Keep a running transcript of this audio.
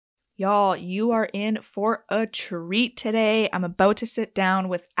Y'all, you are in for a treat today. I'm about to sit down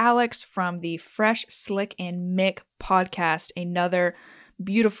with Alex from the Fresh, Slick, and Mick podcast, another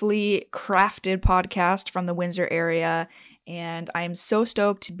beautifully crafted podcast from the Windsor area. And I am so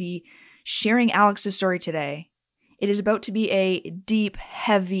stoked to be sharing Alex's story today. It is about to be a deep,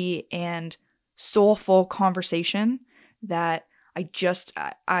 heavy, and soulful conversation that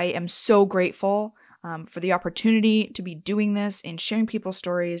I am so grateful for the opportunity to be doing this and sharing people's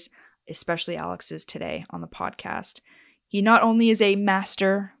stories, especially Alex's today on the podcast. He not only is a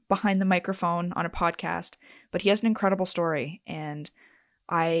master behind the microphone on a podcast, but he has an incredible story. And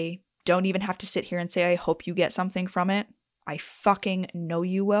I don't even have to sit here and say, I hope you get something from it. I fucking know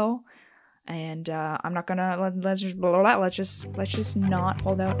you will. And I'm not gonna, let's just not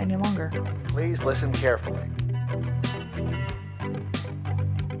hold out any longer. Please listen carefully.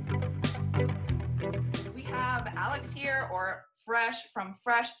 We have Alex here, or Fresh from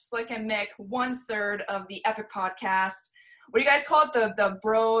Fresh, Slick, and Mick, 1/3 of the Epic podcast. What do you guys call it?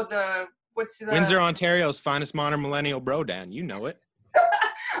 What's the Windsor, Ontario's finest modern millennial bro, Dan. You know it.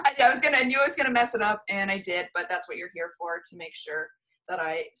 I knew I was gonna mess it up, and I did, but that's what you're here for, to make sure that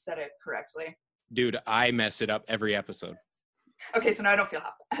I said it correctly. Dude, I mess it up every episode. Okay, so now I don't feel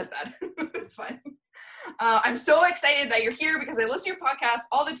as bad. It's fine. I'm so excited that you're here because I listen to your podcast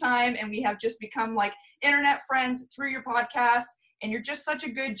all the time, and we have just become like internet friends through your podcast, and you're just such a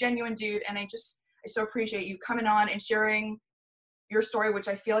good, genuine dude, and I so appreciate you coming on and sharing your story, which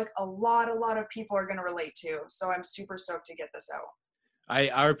I feel like a lot of people are going to relate to. So I'm super stoked to get this out.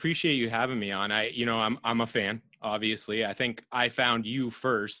 I appreciate you having me on. I'm a fan, obviously. I think I found you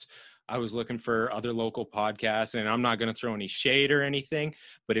first. I was looking for other local podcasts, and I'm not going to throw any shade or anything,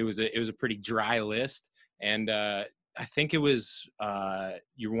 but it was a pretty dry list. And I think it was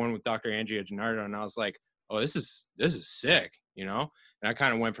your one with Dr. Andrea Gennardo, and I was like, oh, this is sick, you know? And I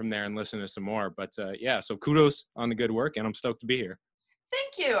kind of went from there and listened to some more. But yeah, so kudos on the good work, and I'm stoked to be here.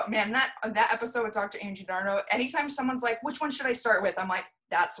 Thank you, man. That episode with Dr. Andrea Gennardo, anytime someone's like, which one should I start with? I'm like,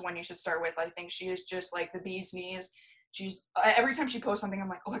 that's the one you should start with. I think she is just like the bee's knees. She's every time she posts something, I'm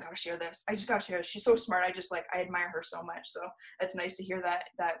like, oh, I gotta share this. I just gotta share this. She's so smart. I admire her so much. So it's nice to hear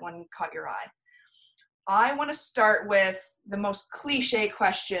that one caught your eye. I want to start with the most cliche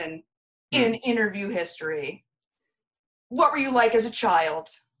question in interview history. What were you like as a child?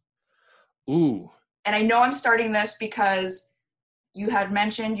 Ooh. And I know I'm starting this because you had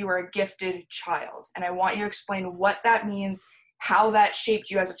mentioned you were a gifted child, and I want you to explain what that means, how that shaped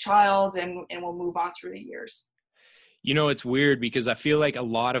you as a child, and we'll move on through the years. You know, it's weird because I feel like a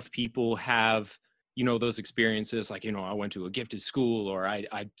lot of people have, you know, those experiences like, you know, I went to a gifted school, or I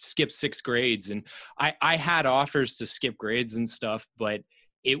skipped 6 grades, and I had offers to skip grades and stuff, but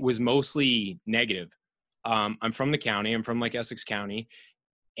it was mostly negative. I'm from the county. I'm from like Essex County.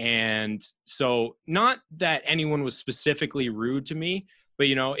 And so not that anyone was specifically rude to me, but,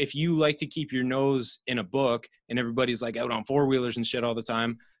 you know, if you like to keep your nose in a book and everybody's like out on 4-wheelers and shit all the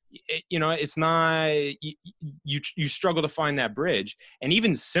time, you know, it's not, you struggle to find that bridge. And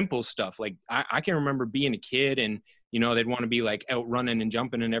even simple stuff, like I can remember being a kid and, you know, they'd want to be like out running and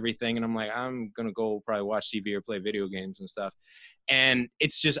jumping and everything. And I'm like, I'm going to go probably watch TV or play video games and stuff. And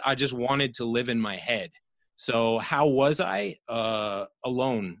it's just, I just wanted to live in my head. So how was I?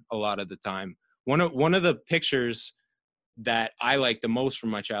 Alone a lot of the time. One of the pictures that I like the most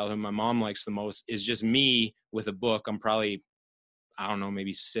from my childhood, my mom likes the most, is just me with a book. I'm probably, I don't know,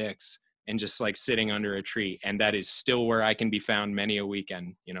 maybe 6, and just like sitting under a tree. And that is still where I can be found many a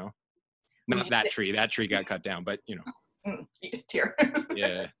weekend, you know? Not that tree. That tree got cut down, but you know. Tear.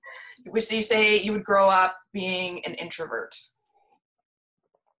 Yeah. So you say you would grow up being an introvert.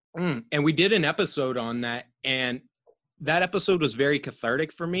 And we did an episode on that, and that episode was very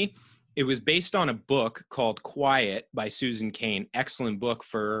cathartic for me. It was based on a book called Quiet by Susan Cain. Excellent book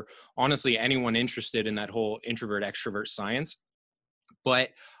for, honestly, anyone interested in that whole introvert-extrovert science.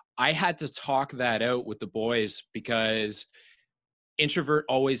 But I had to talk that out with the boys because introvert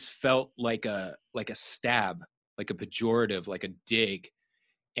always felt like a stab, like a pejorative, like a dig.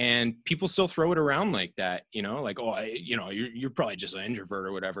 And people still throw it around like that, you know, like, oh, you know, you're probably just an introvert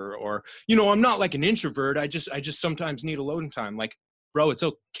or whatever. Or, you know, I'm not like an introvert. I just sometimes need alone time. Like, bro, it's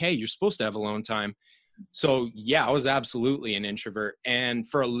okay. You're supposed to have alone time. So yeah, I was absolutely an introvert. And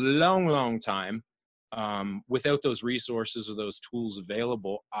for a long, long time, without those resources or those tools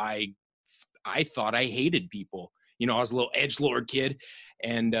available, I thought I hated people. You know, I was a little edgelord kid,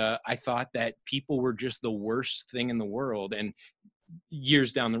 and I thought that people were just the worst thing in the world. And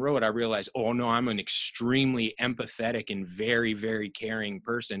years down the road, I realized, oh no, I'm an extremely empathetic and very, very caring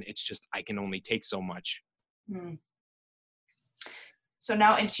person. It's just, I can only take so much. So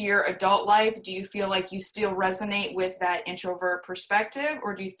now into your adult life, do you feel like you still resonate with that introvert perspective,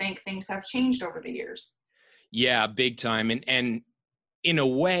 or do you think things have changed over the years? Yeah, big time. And in a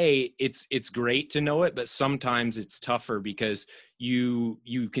way, it's great to know it, but sometimes it's tougher because you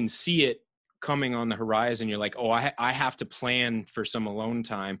can see it coming on the horizon. You're like, oh, I have to plan for some alone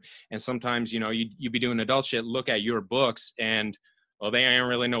time. And sometimes, you be doing adult shit, look at your books, and well, they ain't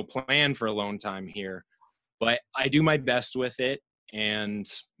really no plan for alone time here. But I do my best with it, and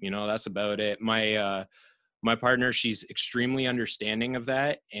that's about it. My partner, she's extremely understanding of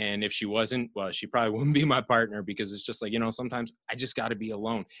that. And if she wasn't, well, she probably wouldn't be my partner, because it's just like, sometimes I just got to be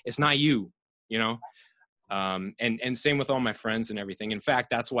alone. It's not you, you know? And same with all my friends and everything. In fact,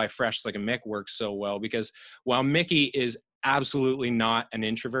 that's why Fresh Slick and Mick works so well, because while Mickey is absolutely not an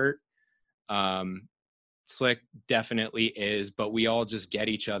introvert, um, Slick definitely is, but we all just get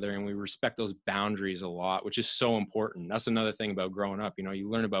each other and we respect those boundaries a lot, which is so important. That's another thing about growing up. You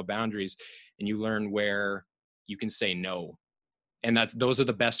learn about boundaries and you learn where you can say no. And those are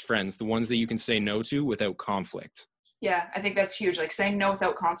the best friends, the ones that you can say no to without conflict. Yeah, I think that's huge. Like saying no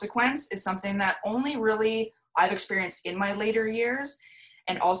without consequence is something that only really I've experienced in my later years.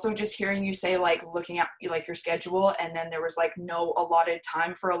 And also just hearing you say, like, looking at like your schedule and then there was like no allotted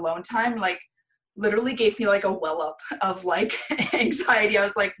time for alone time, like literally gave me like a well up of like anxiety. I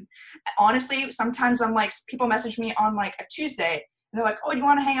was like, honestly, sometimes I'm like, people message me on like a Tuesday and they're like, oh, do you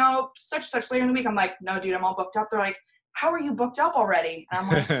want to hang out such later in the week? I'm like, no, dude, I'm all booked up. They're like, how are you booked up already? And I'm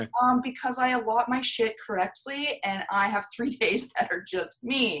like, because I allot my shit correctly and I have 3 days that are just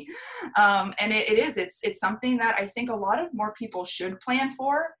me. And it's something that I think a lot of more people should plan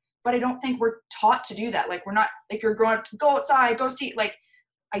for, but I don't think we're taught to do that. Like we're not, like you're growing up to go outside, go see, like,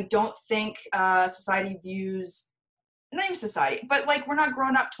 I don't think society views, not even society, but like we're not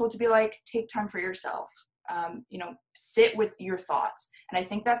growing up told to be like, take time for yourself. Sit with your thoughts. And I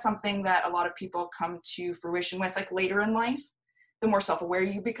think that's something that a lot of people come to fruition with like later in life, the more self-aware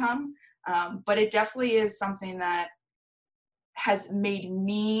you become. But it definitely is something that has made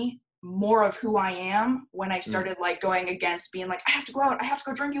me more of who I am when I started like going against being like, I have to go out, I have to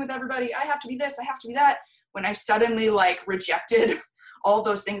go drinking with everybody, I have to be this, I have to be that. When I suddenly like rejected all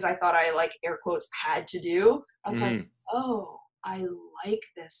those things I thought I like air quotes had to do, I was like, oh, I like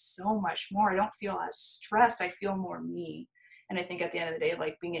this so much more. I don't feel as stressed. I feel more me. And I think at the end of the day,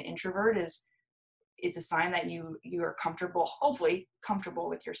 like being an introvert is a sign that you are comfortable, hopefully comfortable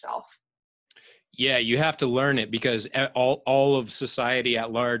with yourself. Yeah, you have to learn it, because all of society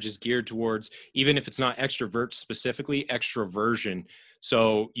at large is geared towards, even if it's not extrovert specifically, extroversion.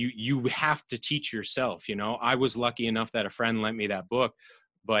 So you have to teach yourself. I was lucky enough that a friend lent me that book,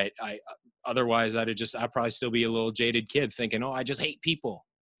 but otherwise I'd probably still be a little jaded kid thinking, oh, I just hate people.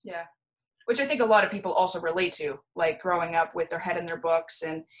 Yeah. Which I think a lot of people also relate to, like growing up with their head in their books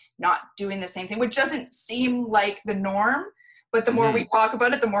and not doing the same thing, which doesn't seem like the norm. But the more we talk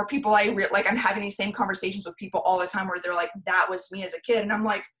about it, the more people I'm having these same conversations with people all the time where they're like, that was me as a kid. And I'm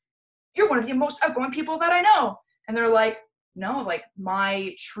like, you're one of the most outgoing people that I know. And they're like, no, like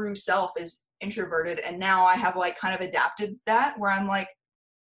my true self is introverted. And now I have like kind of adapted that where I'm like,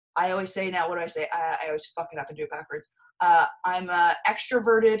 I always say now, what do I say? I always fuck it up and do it backwards. I'm a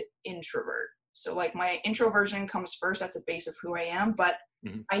extroverted introvert. So like my introversion comes first. That's a base of who I am, but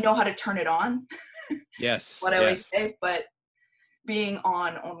I know how to turn it on. Yes. What I always say, but being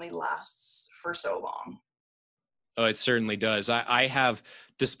on only lasts for so long. Oh, it certainly does. I have,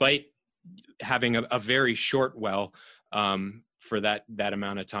 despite having a very short for that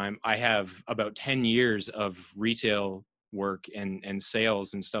amount of time, I have about 10 years of retail work and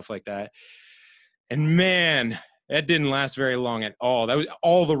sales and stuff like that. And man, that didn't last very long at all. That was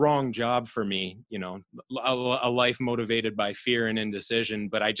all the wrong job for me, a life motivated by fear and indecision,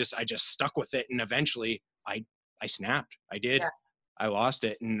 but I just stuck with it. And eventually I snapped. I did. Yeah. I lost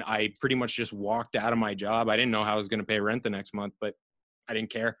it. And I pretty much just walked out of my job. I didn't know how I was going to pay rent the next month, but I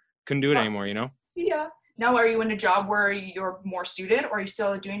didn't care. Couldn't do it anymore, Yeah. Now, are you in a job where you're more suited, or are you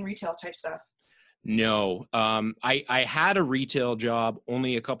still doing retail type stuff? No. I had a retail job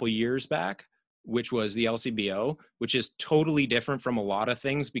only a couple years back, which was the LCBO, which is totally different from a lot of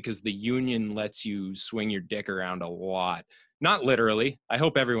things because the union lets you swing your dick around a lot. Not literally. I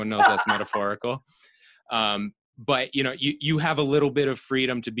hope everyone knows that's metaphorical. But you have a little bit of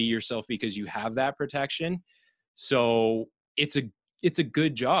freedom to be yourself because you have that protection. So it's a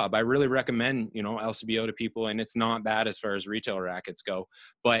good job. I really recommend, LCBO to people, and it's not bad as far as retail rackets go.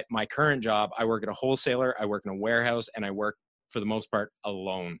 But my current job, I work at a wholesaler, I work in a warehouse, and I work for the most part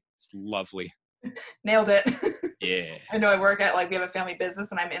alone. It's lovely. Nailed it. Yeah. I know I work at we have a family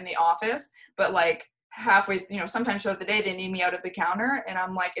business and I'm in the office, but halfway, sometimes throughout the day, they need me out at the counter. And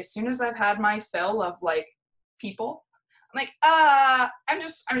I'm like, as soon as I've had my fill of like people, I'm like, I'm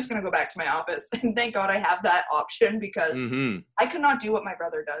just going to go back to my office. And thank God I have that option, because I could not do what my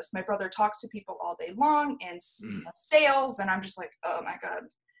brother does. My brother talks to people all day long and sales. And I'm just like, oh my God.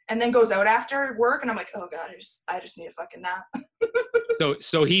 And then goes out after work. And I'm like, oh God, I just need a fucking nap.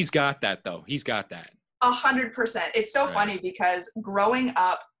 So he's got that though. He's got that. 100%. It's so funny because growing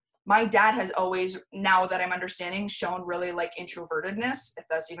up, my dad has always, now that I'm understanding, shown really like introvertedness, if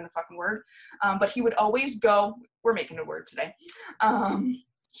that's even a fucking word. But he would always go, we're making a word today.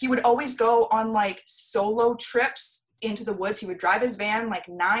 He would always go on like solo trips into the woods. He would drive his van like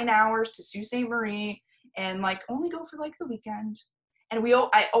 9 hours to Sault Ste. Marie and like only go for like the weekend. And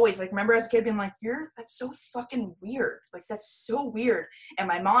I always like remember as a kid being like, that's so fucking weird. Like, that's so weird. And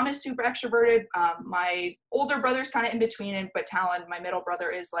my mom is super extroverted. My older brother's kind of in between, but Talon, my middle brother,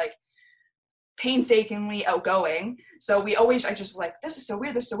 is like painstakingly outgoing. So I just like, this is so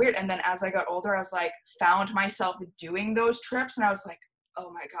weird. This is so weird. And then as I got older, I was like, found myself doing those trips. And I was like,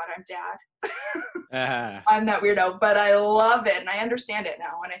 oh my God, I'm dad. I'm that weirdo, but I love it. And I understand it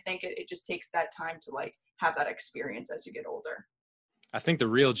now. And I think it just takes that time to like have that experience as you get older. I think the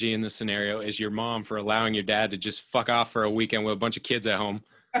real G in this scenario is your mom for allowing your dad to just fuck off for a weekend with a bunch of kids at home.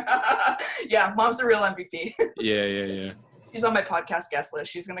 Yeah, mom's the real MVP. Yeah. She's on my podcast guest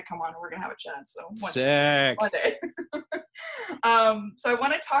list. She's going to come on and we're going to have a chat. So sick. One day. So I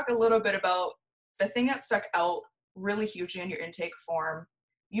want to talk a little bit about the thing that stuck out really hugely in your intake form.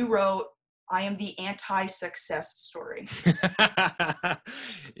 You wrote, I am the anti-success story.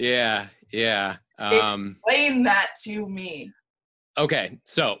 Yeah. Explain that to me. Okay,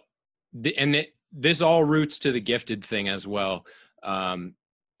 so this all roots to the gifted thing as well.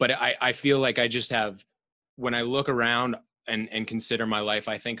 But I feel like I just have, when I look around and consider my life,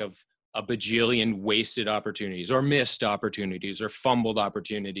 I think of a bajillion wasted opportunities or missed opportunities or fumbled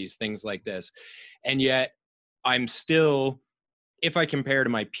opportunities, things like this. And yet I'm still, if I compare to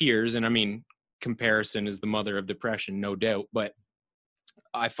my peers, and I mean, comparison is the mother of depression, no doubt, but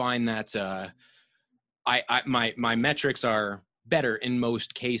I find that my metrics are better in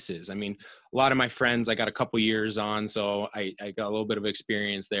most cases. I mean, a lot of my friends, I got a couple years on, so I got a little bit of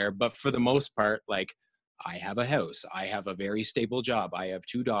experience there. But for the most part, like, I have a house, I have a very stable job, I have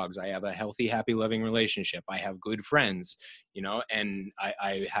 2 dogs, I have a healthy, happy, loving relationship, I have good friends, and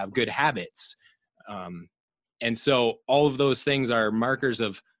I have good habits. And so all of those things are markers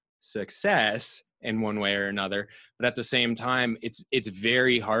of success in one way or another. But at the same time, it's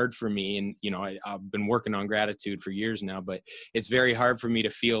very hard for me. And, I've been working on gratitude for years now, but it's very hard for me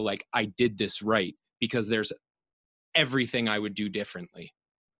to feel like I did this right, because there's everything I would do differently.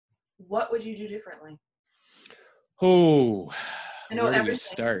 What would you do differently? Oh, I know where do we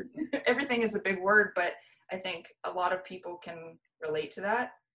start? Everything is a big word, but I think a lot of people can relate to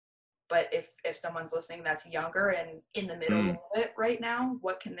that. But if someone's listening that's younger and in the middle of it right now,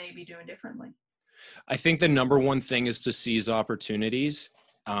 what can they be doing differently? I think the number one thing is to seize opportunities,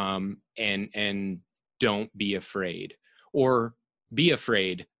 and don't be afraid, or be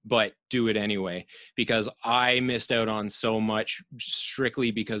afraid, but do it anyway, because I missed out on so much strictly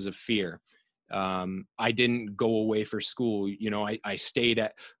because of fear. I didn't go away for school. I stayed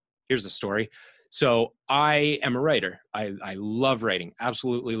at, here's the story. So I am a writer. I love writing,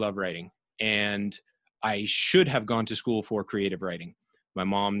 absolutely love writing. And I should have gone to school for creative writing. My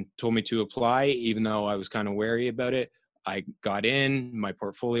mom told me to apply, even though I was kind of wary about it. I got in, my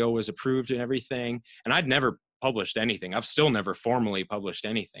portfolio was approved and everything. And I'd never published anything. I've still never formally published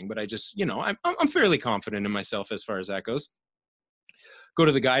anything, but I just, I'm fairly confident in myself as far as that goes. Go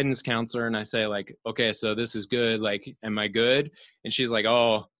to the guidance counselor and I say, like, okay, so this is good. Like, am I good? And she's like,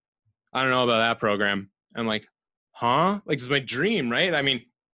 oh, I don't know about that program. I'm like, huh? Like, it's my dream, right? I mean,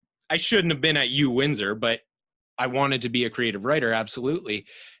 I shouldn't have been at U Windsor, but I wanted to be a creative writer, absolutely.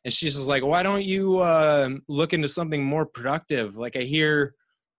 And she's just like, why don't you look into something more productive? Like, I hear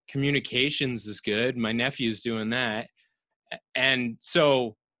communications is good. My nephew's doing that. And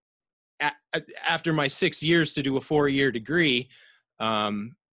so after my 6 years to do a 4-year degree, I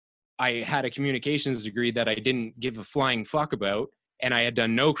had a communications degree that I didn't give a flying fuck about. And I had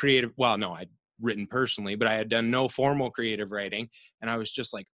done no creative, well, no, I'd written personally, but I had done no formal creative writing. And I was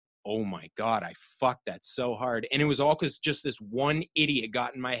just like, oh my God, I fucked that so hard. And it was all because just this one idiot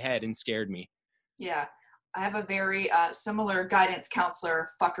got in my head and scared me. Yeah. I have a very similar guidance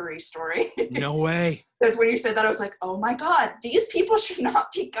counselor fuckery story. No way. Because when you said that, I was like, oh my God, these people should not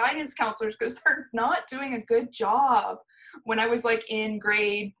be guidance counselors because they're not doing a good job. When I was like in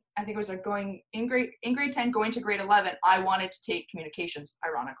grade I think it was like going in grade 10, going to grade 11, I wanted to take communications,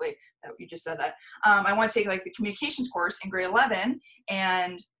 ironically, that you just said that. I wanted to take like the communications course in grade 11,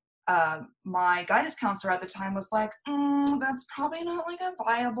 and my guidance counselor at the time was like, that's probably not like a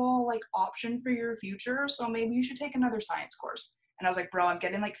viable like option for your future, so maybe you should take another science course. And I was like, bro, I'm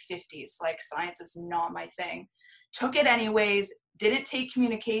getting like 50s, like science is not my thing. Took it anyways, didn't take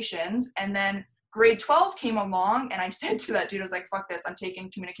communications, and then grade 12 came along, and I said to that dude, I was like, fuck this, I'm taking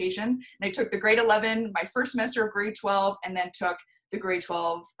communications. And I took the grade 11, my first semester of grade 12, and then took the grade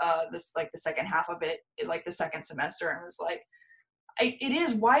 12, this like the second half of it, like the second semester, and was like,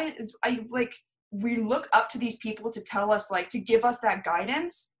 we look up to these people to tell us, like, to give us that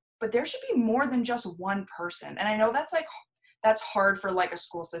guidance, but there should be more than just one person. And I know that's hard for like a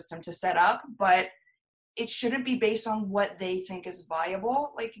school system to set up, but it shouldn't be based on what they think is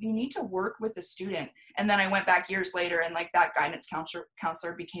viable. Like, you need to work with the student. And then I went back years later, and like that guidance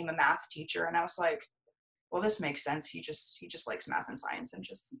counselor became a math teacher, and I was like, well, this makes sense. He just likes math and science, and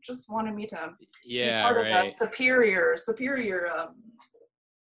just wanted me to be part of the superior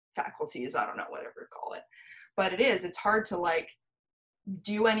faculties. I don't know, whatever you call it. But it's hard to like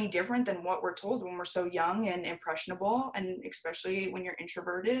do any different than what we're told when we're so young and impressionable, and especially when you're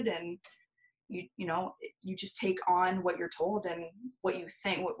introverted, and you just take on what you're told and what you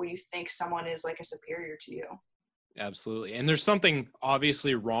think someone is like a superior to you. Absolutely. And there's something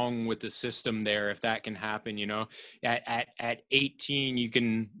obviously wrong with the system there if that can happen. At 18 you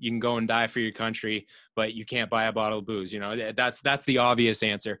can go and die for your country, but you can't buy a bottle of booze. That's the obvious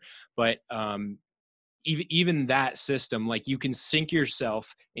answer. But even that system, like, you can sink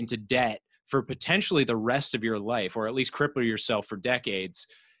yourself into debt for potentially the rest of your life, or at least cripple yourself for decades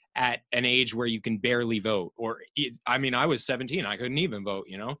at an age where you can barely vote. I was 17, I couldn't even vote.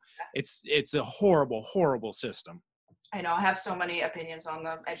 It's a horrible, horrible system. I know. I have so many opinions on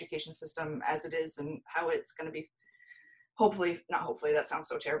the education system as it is, and how it's going to be not hopefully, that sounds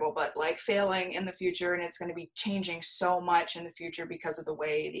so terrible, but like failing in the future, and it's going to be changing so much in the future because of the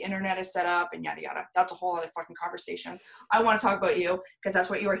way the internet is set up and yada yada. That's a whole other fucking conversation. I want to talk about you because that's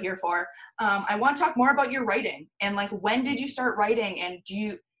what you are here for. I want to talk more about your writing, and like, when did you start writing? And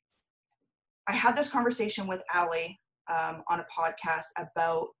I had this conversation with Allie on a podcast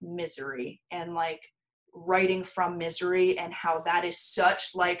about misery, and like writing from misery, and how that is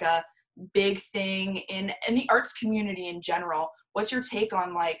such like a big thing in the arts community in general. What's your take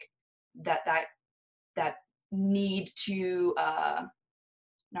on like that need to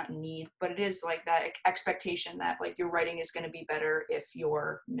not need, but it is like that expectation that like your writing is going to be better if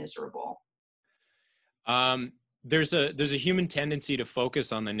you're miserable? There's a human tendency to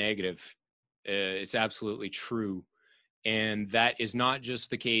focus on the negative. It's absolutely true. And that is not just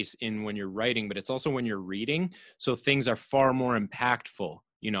the case when you're writing, but it's also when you're reading. So things are far more impactful,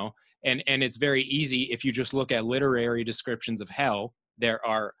 and it's very easy. If you just look at literary descriptions of hell, there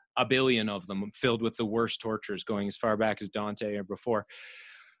are a billion of them filled with the worst tortures, going as far back as Dante or before.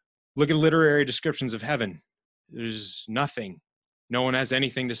 Look at literary descriptions of heaven. There's nothing. No one has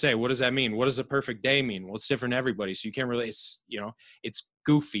anything to say. What does that mean? What does a perfect day mean? Well, it's different for everybody. So you can't really, it's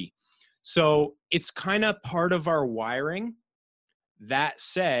goofy. So it's kind of part of our wiring. That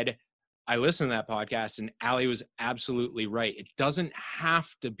said, I listened to that podcast, and Allie was absolutely right. It doesn't have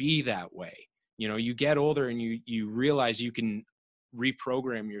to be that way. You get older and you realize you can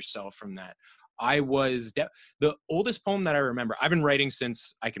reprogram yourself from that. The oldest poem that I remember, I've been writing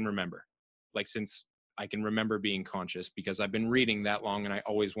since I can remember, since I can remember being conscious, because I've been reading that long, and I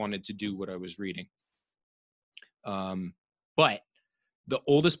always wanted to do what I was reading. But the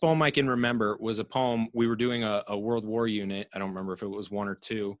oldest poem I can remember was a poem. We were doing a World War unit. I don't remember if it was 1 or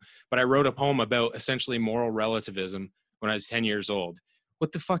 2, but I wrote a poem about essentially moral relativism when I was 10 years old.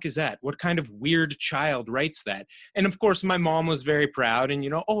 What the fuck is that? What kind of weird child writes that? And of course, my mom was very proud, and,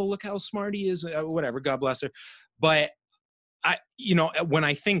 oh, look how smart he is, whatever, God bless her. But when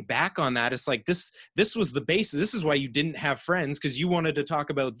I think back on that, it's like, this was the basis. This is why you didn't have friends, because you wanted to talk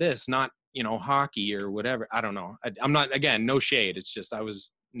about this, not, hockey or whatever. I don't know. I'm not, again, no shade. It's just, I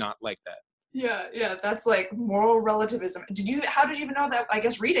was not like that. Yeah. That's like moral relativism. How did you even know that? I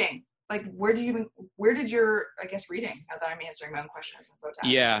guess reading. Like, where did your, I guess, reading, now that I'm answering my own question as I'm about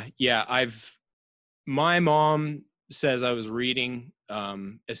to ask. Yeah. My mom says I was reading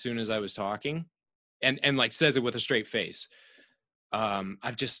as soon as I was talking, and like says it with a straight face. I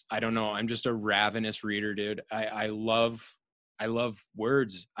don't know. I'm just a ravenous reader, dude. I love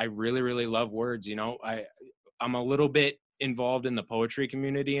words. I really, really love words. I'm a little bit involved in the poetry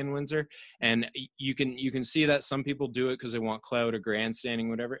community in Windsor, and you can see that some people do it because they want clout or grandstanding,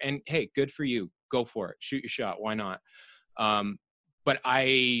 whatever. And hey, good for you. Go for it. Shoot your shot. Why not? but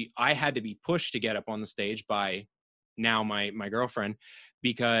I had to be pushed to get up on the stage by now my girlfriend,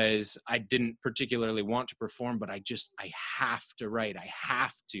 because I didn't particularly want to perform, but I have to write. I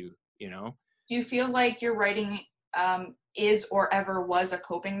have to, you know? Do you feel like your writing is or ever was a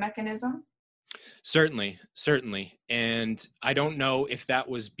coping mechanism? Certainly. And I don't know if that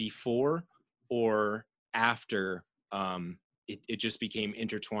was before or after it just became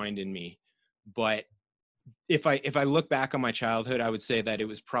intertwined in me. But if I look back on my childhood, I would say that it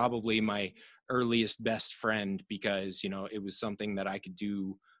was probably my earliest best friend, because, you know, it was something that I could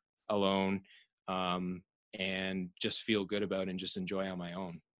do alone, and just feel good about and just enjoy on my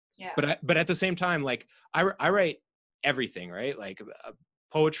own. Yeah. But at the same time, like I write everything, right? Like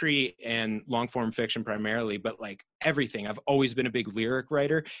poetry and long form fiction primarily, but like everything. I've always been a big lyric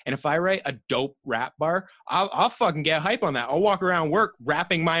writer, and if I write a dope rap bar, I'll fucking get hype on that. I'll walk around work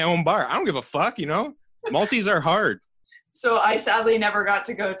rapping my own bar. I don't give a fuck, you know. Multis are hard. So I sadly never got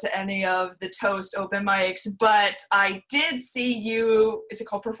to go to any of the Toast open mics, but I did see you. Is it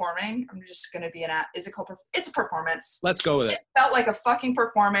called performing? I'm just going to be is it called, it's a performance. Let's go with it. It felt like a fucking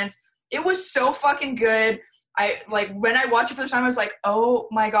performance. It was so fucking good. When I watched it for the time, I was like, oh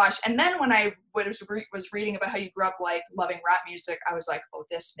my gosh. And then when I was reading about how you grew up like loving rap music, I was like, oh,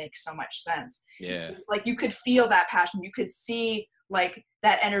 this makes so much sense. Yeah. Like you could feel that passion. You could see like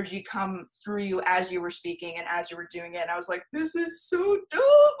that energy come through you as you were speaking and as you were doing it. And I was like, this is so dope.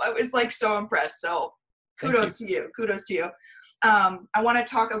 I was like so impressed. So kudos to you. Kudos to you. I want to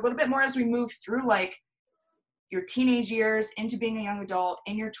talk a little bit more as we move through like your teenage years into being a young adult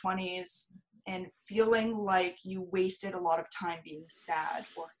in your 20s and feeling like you wasted a lot of time being sad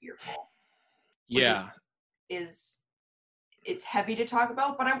or fearful. Yeah. It's heavy to talk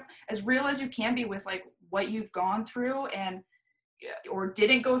about, but as real as you can be with like what you've gone through and or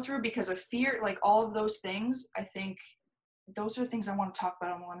didn't go through because of fear, like all of those things, I think those are the things I want to talk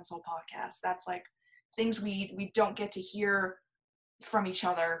about on the Lemon Soul podcast. That's like things we don't get to hear from each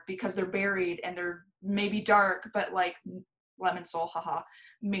other because they're buried and they're maybe dark, but like Lemon Soul, haha,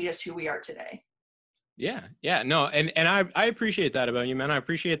 made us who we are today. Yeah. No, and I appreciate that about you, man. I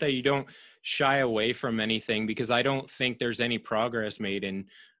appreciate that you don't shy away from anything, because I don't think there's any progress made in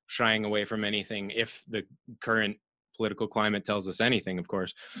shying away from anything, if the current political climate tells us anything, of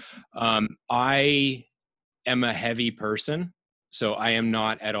course. I am a heavy person, so I am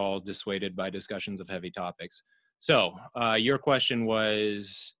not at all dissuaded by discussions of heavy topics. So your question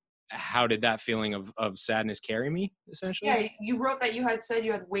was, how did that feeling of sadness carry me, essentially? Yeah, you wrote that you had said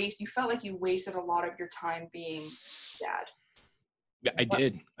you felt like you wasted a lot of your time being sad. Yeah,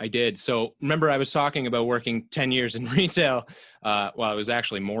 I did. So remember, I was talking about working 10 years in retail. Well, it was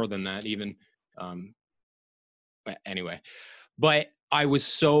actually more than that even. Anyway, but I was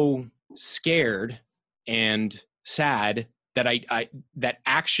so scared and sad that that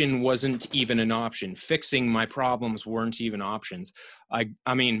action wasn't even an option. Fixing my problems weren't even options.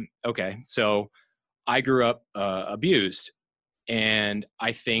 I mean, okay, so I grew up abused, and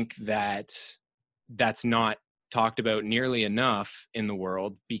I think that that's not talked about nearly enough in the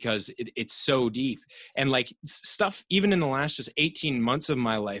world, because it's so deep. And like stuff, even in the last just 18 months of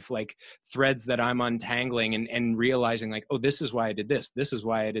my life, like threads that I'm untangling and realizing like, oh, this is why I did this. This is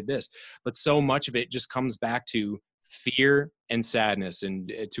why I did this. But so much of it just comes back to fear and sadness,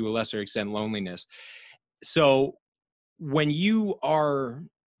 and to a lesser extent, loneliness. So when you are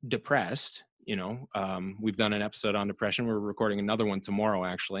depressed, you know, we've done an episode on depression. We're recording another one tomorrow,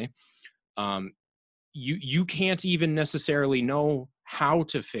 actually. You can't even necessarily know how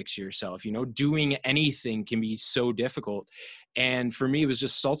to fix yourself. You know, doing anything can be so difficult. And for me, it was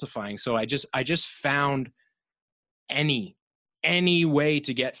just stultifying. So I just found any way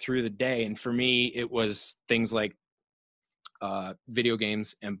to get through the day. And for me, it was things like video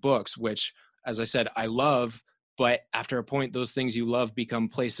games and books, which, as I said, I love. But after a point, those things you love become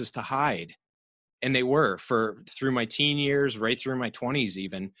places to hide. And they were through my teen years, right through my 20s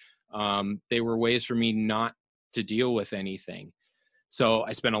even. They were ways for me not to deal with anything. So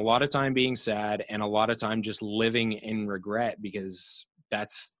I spent a lot of time being sad and a lot of time just living in regret, because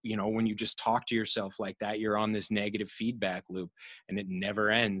that's, you know, when you just talk to yourself like that, you're on this negative feedback loop and it never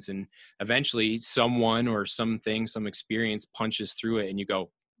ends. And eventually someone or something, some experience punches through it and you go,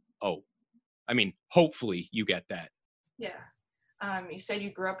 oh, I mean, hopefully you get that. Yeah. You said you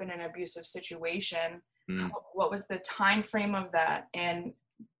grew up in an abusive situation. What was the time frame of that? And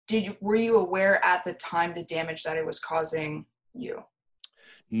were you aware at the time the damage that it was causing you?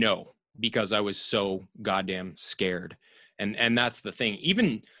 No, because I was so goddamn scared. And that's the thing.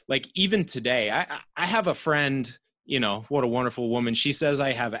 Even today, I have a friend you know, what a wonderful woman. She says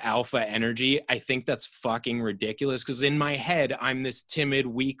I have alpha energy. I think that's fucking ridiculous because in my head, I'm this timid,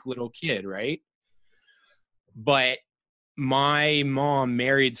 weak little kid, right? But my mom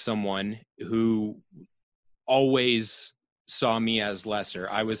married someone who always saw me as lesser.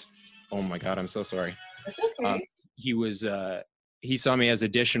 Oh my God, I'm so sorry. That's Um, okay. he saw me as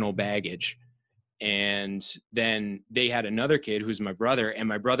additional baggage. And then they had another kid who's my brother, and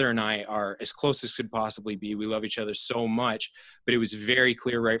my brother and I are as close as could possibly be. We love each other so much, but it was very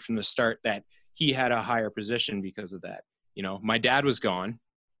clear right from the start that he had a higher position because of that. You know, my dad was gone.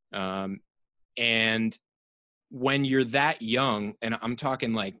 And when you're that young, and I'm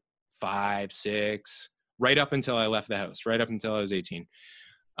talking like 5, 6, right up until I left the house, right up until I was 18,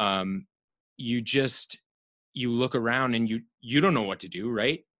 you look around and you don't know what to do,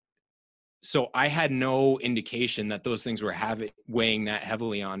 right? So I had no indication that those things were weighing that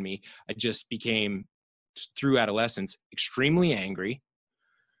heavily on me. I just became, through adolescence, extremely angry,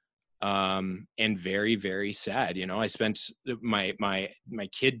 and very, very sad. You know, I spent my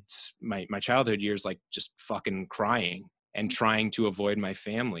childhood years like just fucking crying and trying to avoid my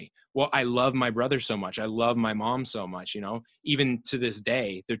family. Well, I love my brother so much. I love my mom so much. You know, even to this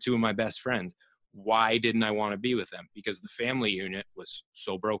day, they're two of my best friends. Why didn't I want to be with them? Because the family unit was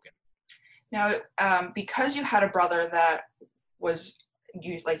so broken. Now, because you had a brother that was,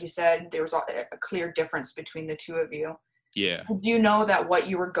 like you said, there was a clear difference between the two of you. Yeah. Do you know that what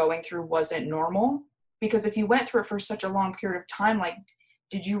you were going through wasn't normal? Because if you went through it for such a long period of time, like,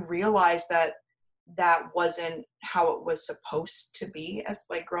 did you realize that that wasn't how it was supposed to be as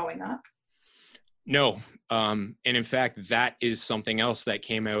like growing up? No. And in fact, that is something else that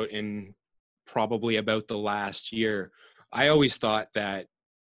came out in probably about the last year. I always thought that,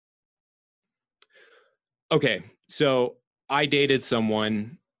 okay, so I dated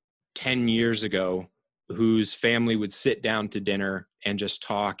someone 10 years ago whose family would sit down to dinner and just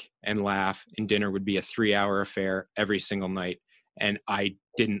talk and laugh, and dinner would be a 3-hour affair every single night. And I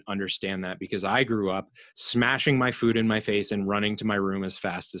didn't understand that because I grew up smashing my food in my face and running to my room as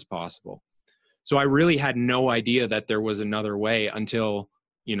fast as possible. So I really had no idea that there was another way until,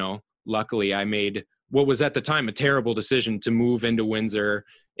 you know, luckily I made what was at the time a terrible decision to move into Windsor.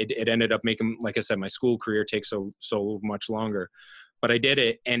 It ended up making, like I said, my school career take so much longer, but I did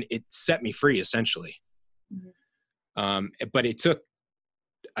it and it set me free essentially. Mm-hmm. But it took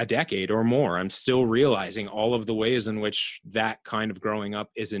a decade or more. I'm still realizing all of the ways in which that kind of growing up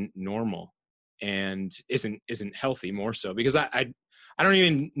isn't normal and isn't healthy, more so because I don't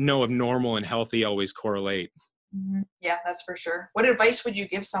even know if normal and healthy always correlate. Mm-hmm. Yeah, that's for sure. What advice would you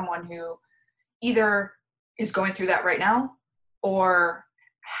give someone who either is going through that right now or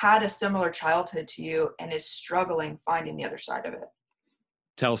had a similar childhood to you and is struggling finding the other side of it?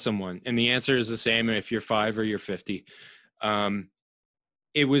 Tell someone. And the answer is the same if you're 5 or you're 50.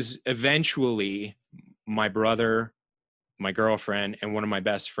 It was eventually my brother, my girlfriend, and one of my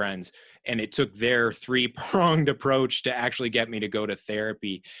best friends. And it took their 3-pronged approach to actually get me to go to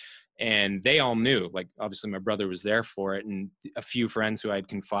therapy. And they all knew, like, obviously my brother was there for it and a few friends who I'd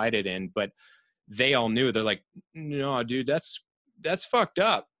confided in, but they all knew. They're like, no, dude, that's fucked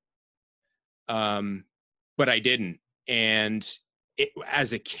up. But I didn't. And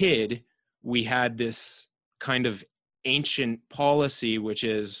as a kid, we had this kind of ancient policy, which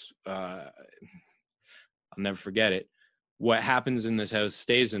is, I'll never forget it. What happens in this house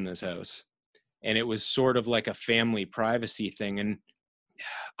stays in this house. And it was sort of like a family privacy thing. And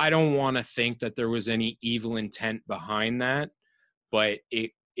I don't want to think that there was any evil intent behind that, but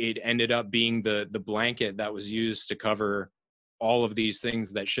it ended up being the blanket that was used to cover all of these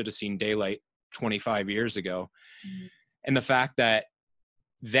things that should have seen daylight 25 years ago. Mm-hmm. And the fact that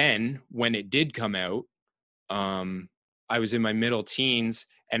then when it did come out, I was in my middle teens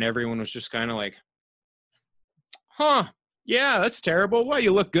and everyone was just kind of like, huh, yeah, that's terrible. Well,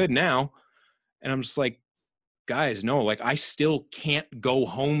 you look good now. And I'm just like, guys, no, like I still can't go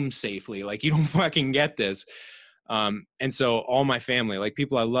home safely. Like, you don't fucking get this. And so all my family, like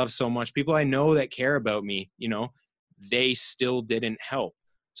people I love so much, people I know that care about me, you know, they still didn't help.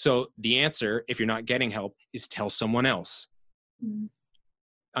 So the answer, if you're not getting help, is tell someone else. Mm-hmm.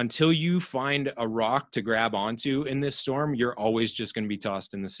 Until you find a rock to grab onto in this storm, you're always just going to be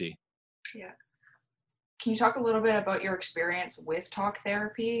tossed in the sea. Yeah. Can you talk a little bit about your experience with talk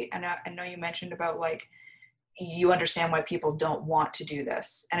therapy? And I know you mentioned about like, you understand why people don't want to do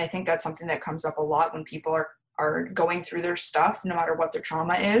this. And I think that's something that comes up a lot when people are going through their stuff, no matter what their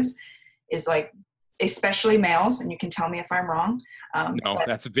trauma is like, especially males, and you can tell me if I'm wrong. No,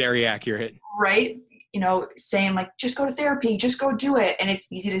 that's very accurate. Right? saying like, just go to therapy, just go do it. And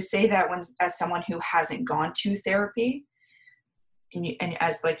it's easy to say that when, as someone who hasn't gone to therapy, and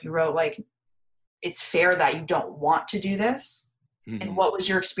as like you wrote, like, it's fair that you don't want to do this. Mm-hmm. And what was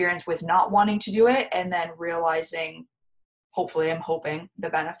your experience with not wanting to do it? And then realizing, hopefully, I'm hoping, the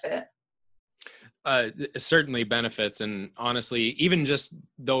benefit. Certainly benefits. And honestly, even just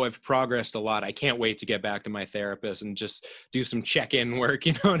though I've progressed a lot, I can't wait to get back to my therapist and just do some check-in work.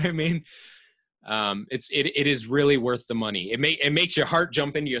 You know what I mean? It is really worth the money. It makes your heart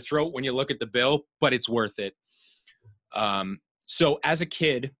jump into your throat when you look at the bill, but it's worth it. So as a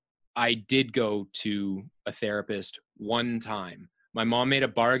kid, I did go to a therapist one time. My mom made a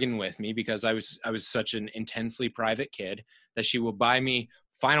bargain with me because I was such an intensely private kid that she would buy me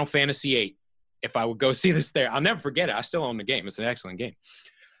Final Fantasy VIII if I would go see this there. I'll never forget it. I still own the game. It's an excellent game.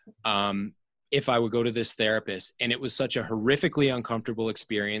 If I would go to this therapist, and it was such a horrifically uncomfortable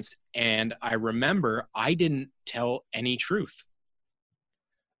experience. And I remember I didn't tell any truth.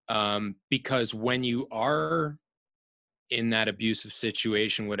 Because when you are in that abusive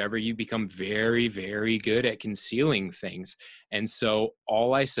situation, whatever, you become very, very good at concealing things. And so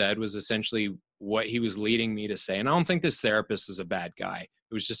all I said was essentially what he was leading me to say. And I don't think this therapist is a bad guy.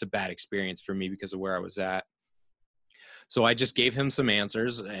 It was just a bad experience for me because of where I was at. So I just gave him some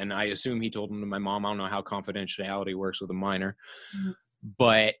answers, and I assume he told them to my mom. I don't know how confidentiality works with a minor,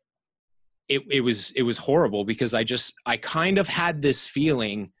 but it was horrible because I kind of had this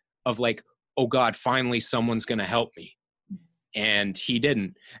feeling of like, oh God, finally someone's going to help me. And he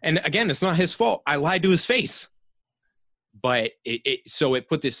didn't. And again, it's not his fault. I lied to his face. But so it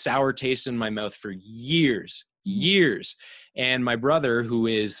put this sour taste in my mouth for years. And my brother, who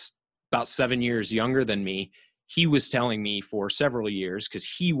is about 7 years younger than me, he was telling me for several years, because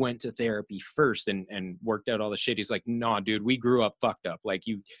he went to therapy first and worked out all the shit. He's like, nah, dude, we grew up fucked up. Like,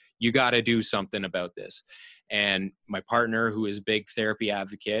 you got to do something about this. And my partner, who is a big therapy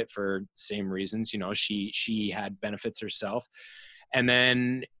advocate for same reasons, she had benefits herself. And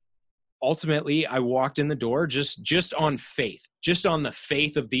then ultimately I walked in the door just on faith, just on the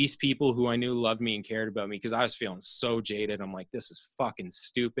faith of these people who I knew loved me and cared about me, because I was feeling so jaded. I'm like, this is fucking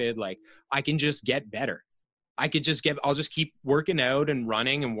stupid. Like, I can just get better. I'll just keep working out and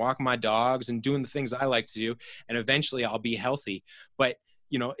running and walking my dogs and doing the things I like to do. And eventually I'll be healthy. But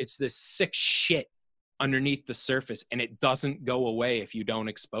it's this sick shit underneath the surface, and it doesn't go away if you don't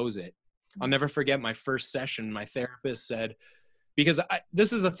expose it. I'll never forget my first session. My therapist said, because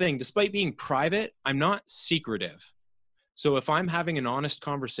this is the thing, despite being private, I'm not secretive. So if I'm having an honest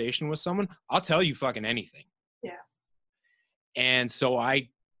conversation with someone, I'll tell you fucking anything. Yeah. And so I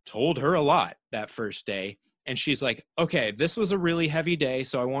told her a lot that first day. And she's like, okay, this was a really heavy day,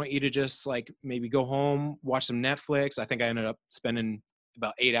 so I want you to just like maybe go home, watch some Netflix. I think I ended up spending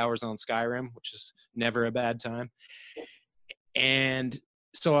about 8 hours on Skyrim, which is never a bad time. And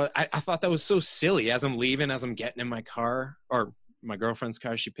so I thought that was so silly. As I'm leaving, as I'm getting in my car, or my girlfriend's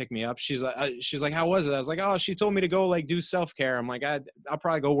car, she picked me up. She's like, how was it? I was like, oh, she told me to go like do self-care. I'm like, I'll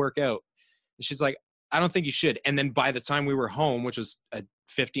probably go work out. And she's like, I don't think you should. And then by the time we were home, which was a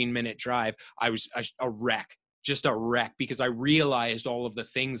 15-minute drive, I was a wreck, because I realized all of the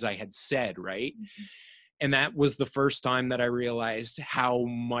things I had said, right? Mm-hmm. And that was the first time that I realized how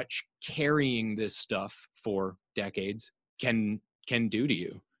much carrying this stuff for decades can do to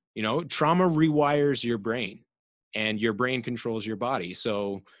you. Trauma rewires your brain, and your brain controls your body.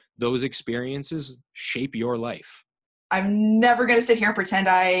 So those experiences shape your life. I'm never going to sit here and pretend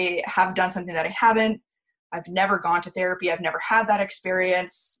I have done something that I haven't. I've never gone to therapy. I've never had that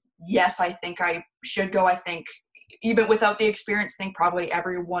experience. Yes, I think I should go. I think even without the experience, I think probably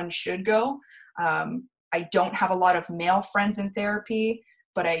everyone should go. I don't have a lot of male friends in therapy,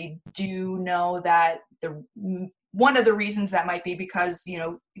 but I do know that one of the reasons that might be because,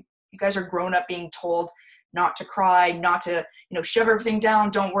 you guys are grown up being told not to cry, not to, shove everything down.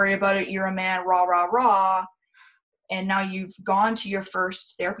 Don't worry about it. You're a man, rah, rah, rah. And now you've gone to your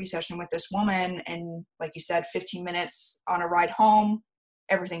first therapy session with this woman, and like you said, 15 minutes on a ride home,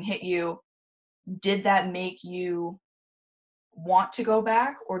 everything hit you. Did that make you want to go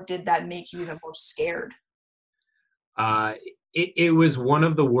back, or did that make you even more scared? It was one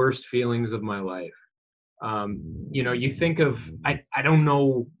of the worst feelings of my life. You think of, I don't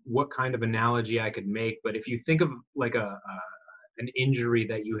know what kind of analogy I could make, but if you think of like an injury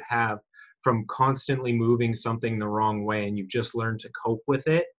that you have from constantly moving something the wrong way, and you've just learned to cope with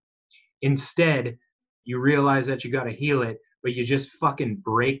it, instead you realize that you got to heal it, but you just fucking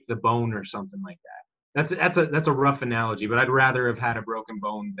break the bone or something like that. That's a rough analogy, but I'd rather have had a broken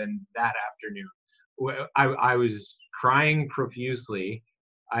bone than that afternoon. I was crying profusely.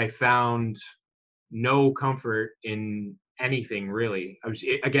 I found no comfort in anything really.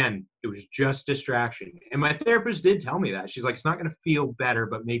 It was just distraction. And my therapist did tell me that. She's like, it's not going to feel better,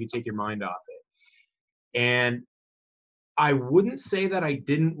 but maybe take your mind off it. And I wouldn't say that I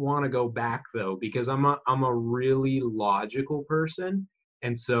didn't want to go back though, because I'm a really logical person.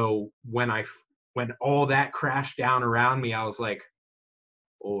 And so when all that crashed down around me, I was like,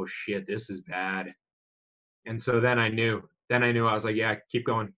 oh shit, this is bad. And so then I knew I was like, yeah, keep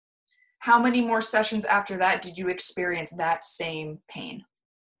going. How many more sessions after that did you experience that same pain?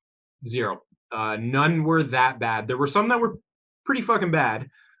 0. None were that bad. There were some that were pretty fucking bad,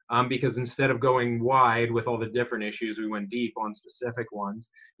 because instead of going wide with all the different issues, we went deep on specific ones.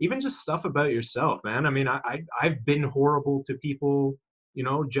 Even just stuff about yourself, man. I mean, I've been horrible to people, you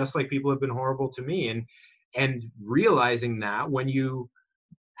know, just like people have been horrible to me. And realizing that when you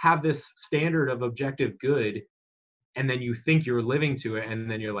have this standard of objective good, and then you think you're living to it,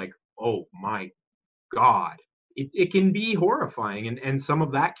 and then you're like, oh my God, it can be horrifying. And some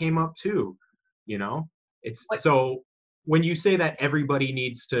of that came up too, you know. It's so when you say that everybody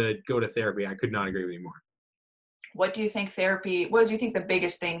needs to go to therapy, I could not agree with you more. What do you think the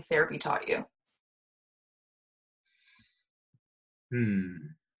biggest thing therapy taught you?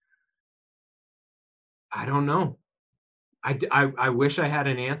 I don't know. I wish I had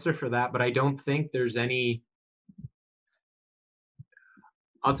an answer for that, but I don't think there's any.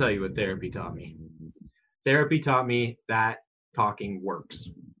 I'll tell you what therapy taught me. Therapy taught me that talking works.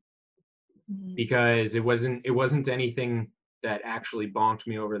 Because it wasn't anything that actually bonked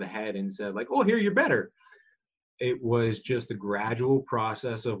me over the head and said like, oh, here, you're better. It was just a gradual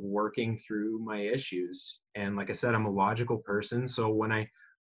process of working through my issues. And like I said, I'm a logical person. So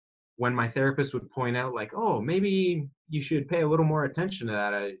when my therapist would point out like, oh, maybe you should pay a little more attention to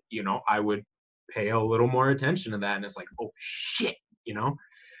that, I would pay a little more attention to that. And it's like, oh shit, you know?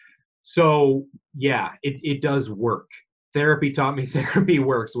 So yeah, it does work. Therapy taught me therapy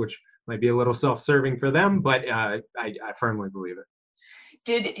works, which might be a little self-serving for them, but I firmly believe it.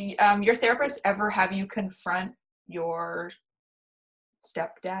 Did your therapist ever have you confront your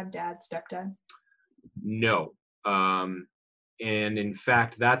stepdad? No. And in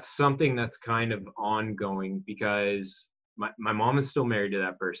fact, that's something that's kind of ongoing because my mom is still married to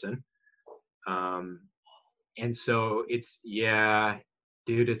that person. And so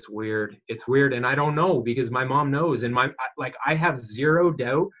dude, it's weird. It's weird. And I don't know because my mom knows. And I have zero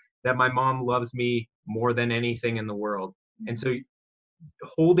doubt that my mom loves me more than anything in the world. And so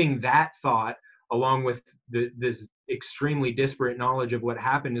holding that thought along with this extremely disparate knowledge of what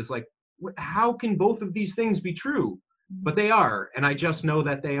happened is like, how can both of these things be true? But they are. And I just know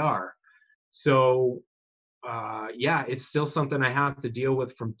that they are. So it's still something I have to deal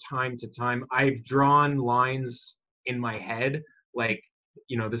with from time to time. I've drawn lines in my head, like,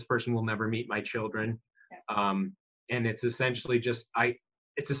 you know, this person will never meet my children. And it's essentially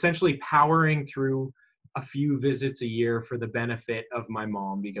it's essentially powering through a few visits a year for the benefit of my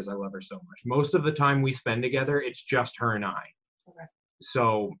mom because I love her so much. Most of the time we spend together, it's just her and I. Okay.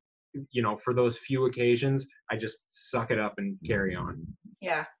 So, you know, for those few occasions, I just suck it up and carry on.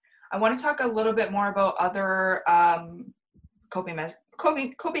 Yeah. I want to talk a little bit more about other coping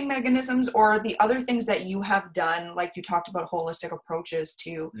mechanisms or the other things that you have done. Like you talked about holistic approaches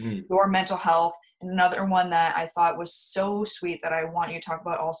to your mental health. And another one that I thought was so sweet that I want you to talk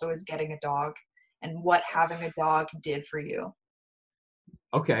about also is getting a dog and what having a dog did for you.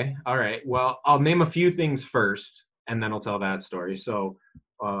 Okay. All right. Well, I'll name a few things first and then I'll tell that story. So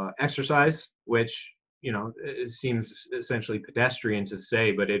exercise, which, you know, it seems essentially pedestrian to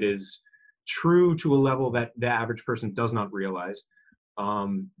say, but it is true to a level that the average person does not realize.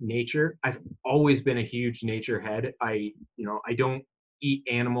 Nature. I've always been a huge nature head. I don't eat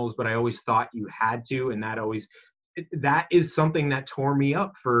animals, but I always thought you had to, and that is something that tore me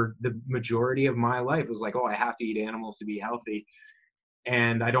up for the majority of my life. It was like, oh, I have to eat animals to be healthy,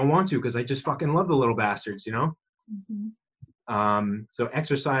 and I don't want to because I just fucking love the little bastards, you know. So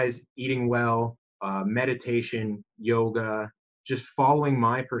exercise, eating well, meditation, yoga, just following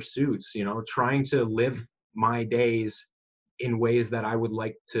my pursuits, you know, trying to live my days in ways that I would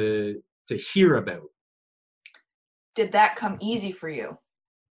like to hear about. Did that come easy for you?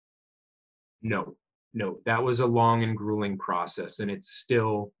 No, that was a long and grueling process, and it's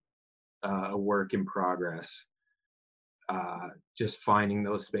still a work in progress. Just finding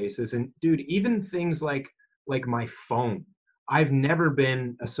those spaces. And dude, even things like my phone. I've never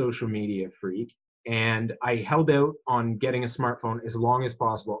been a social media freak, and I held out on getting a smartphone as long as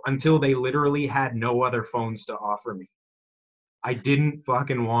possible until they literally had no other phones to offer me. I didn't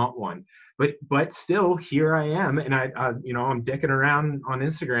fucking want one. But still, here I am, and I'm dicking around on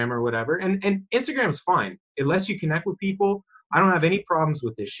Instagram or whatever, and Instagram's fine. It lets you connect with people. I don't have any problems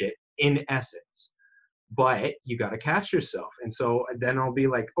with this shit in essence, but you got to catch yourself. And so then I'll be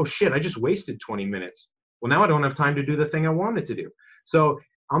like, oh shit, I just wasted 20 minutes. Well, now I don't have time to do the thing I wanted to do. So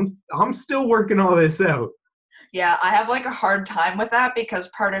I'm still working all this out. Yeah, I have like a hard time with that because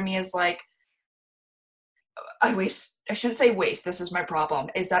part of me is like, I shouldn't say waste, this is my problem,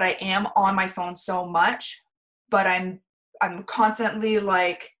 is that I am on my phone so much, but I'm constantly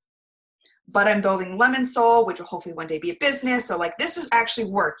like, but I'm building Lemon Soul, which will hopefully one day be a business. So like, this is actually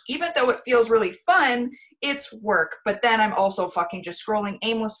work. Even though it feels really fun, it's work. But then I'm also fucking just scrolling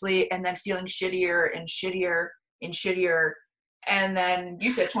aimlessly and then feeling shittier and shittier and shittier. And then you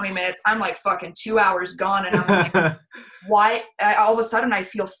said 20 minutes. I'm like fucking 2 hours gone. And I'm like, why? All of a sudden I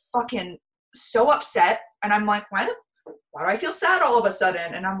feel fucking so upset. And I'm like, why do I feel sad all of a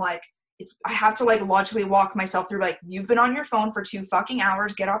sudden? And I'm like, I have to like logically walk myself through, like, you've been on your phone for 2 fucking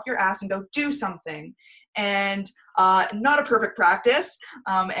hours, get off your ass and go do something. And not a perfect practice.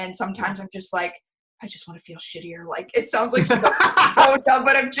 And sometimes I'm just like, I just want to feel shittier. Like, it sounds like so dumb,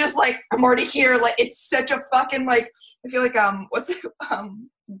 but I'm just like, I'm already here. Like, it's such a fucking, like, I feel like,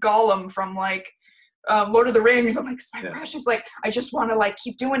 Gollum from like, Lord of the Rings. I'm like, my precious, like, I just want to like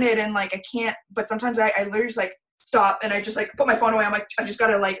keep doing it. And like, I can't, but sometimes I literally just like stop and I just like put my phone away. I'm like, I just got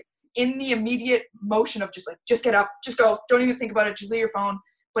to like, in the immediate motion of just like, just get up, just go, don't even think about it, just leave your phone.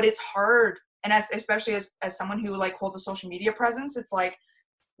 But it's hard. And especially as someone who like holds a social media presence, it's like,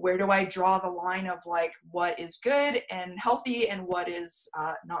 where do I draw the line of like what is good and healthy and what is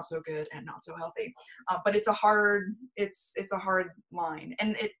not so good and not so healthy? But it's a hard line.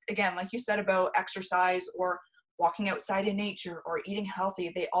 And it, again, like you said about exercise or walking outside in nature or eating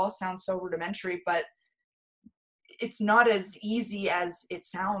healthy, they all sound so rudimentary, but it's not as easy as it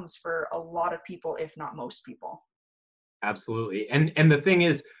sounds for a lot of people, if not most people. Absolutely. And the thing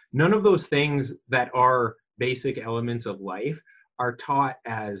is, none of those things that are basic elements of life are taught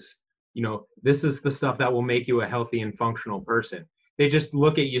as, this is the stuff that will make you a healthy and functional person. They just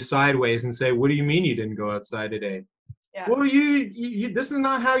look at you sideways and say, what do you mean you didn't go outside today? Yeah. Well, you this is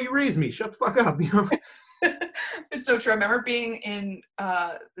not how you raised me. Shut the fuck up, It's so true. I remember being in,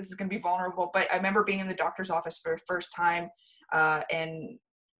 this is going to be vulnerable, but I remember being in the doctor's office for the first time, and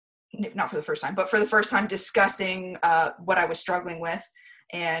not for the first time, but for the first time discussing what I was struggling with.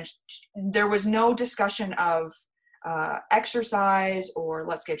 And there was no discussion of exercise or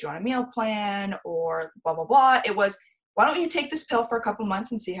let's get you on a meal plan or blah, blah, blah. It was, why don't you take this pill for a couple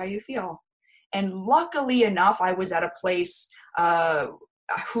months and see how you feel? And luckily enough, I was at a place,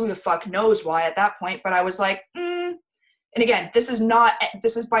 who the fuck knows why at that point, but I was like, and again, this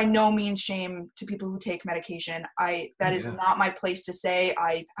is by no means shame to people who take medication. That is not my place to say.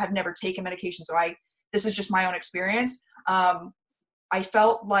 I've never taken medication, so this is just my own experience. I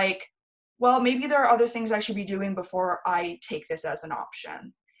felt like, well, maybe there are other things I should be doing before I take this as an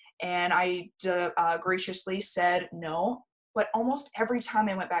option. And I graciously said no. But almost every time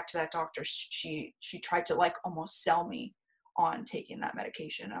I went back to that doctor, she tried to like almost sell me on taking that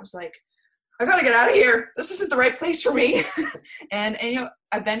medication. I was like, I gotta get out of here. This isn't the right place for me. and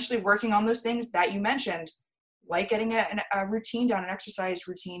eventually working on those things that you mentioned, like getting a routine down, an exercise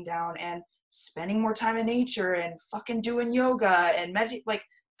routine down, and spending more time in nature and fucking doing yoga and meditate. Like,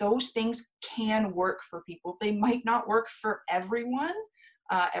 those things can work for people. They might not work for everyone.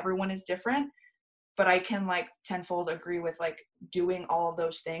 Everyone is different, but I can like tenfold agree with like doing all of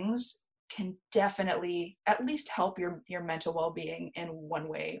those things can definitely at least help your mental well-being in one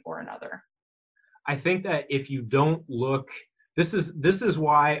way or another. I think that if you don't look, this is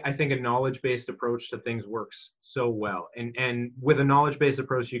why I think a knowledge-based approach to things works so well. And with a knowledge-based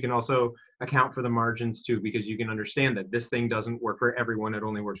approach, you can also account for the margins too, because you can understand that this thing doesn't work for everyone. It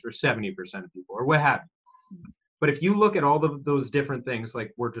only works for 70% of people or what have you. But if you look at all of those different things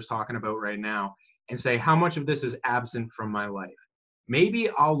like we're just talking about right now and say, how much of this is absent from my life? Maybe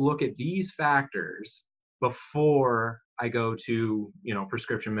I'll look at these factors before I go to,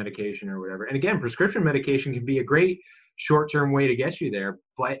 prescription medication or whatever. And again, prescription medication can be a great short-term way to get you there,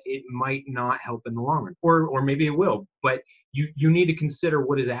 but it might not help in the long run, or maybe it will. But you need to consider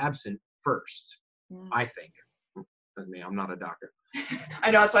what is absent first, I think. That's me. I'm not a doctor.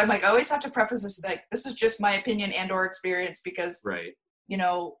 I know. So I'm like, I always have to preface this like, this is just my opinion and or experience because right.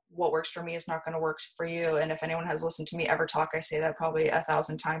 What works for me is not going to work for you. And if anyone has listened to me ever talk, I say that probably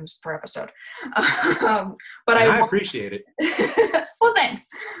 1,000 times per episode. But I appreciate it. Well, thanks.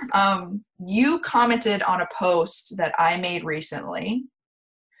 You commented on a post that I made recently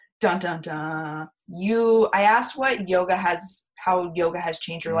Dun dun dun. I asked how yoga has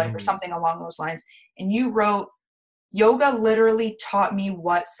changed your life or something along those lines. And you wrote, yoga literally taught me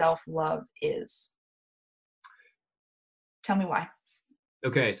what self-love is. Tell me why.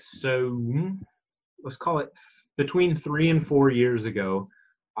 Okay, so let's call it between 3 and 4 years ago,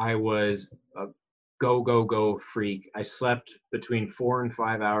 I was a go freak. I slept between 4 and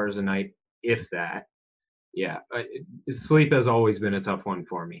 5 hours a night, if that. Yeah, sleep has always been a tough one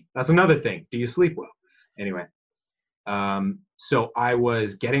for me. That's another thing. Do you sleep well? Anyway, so I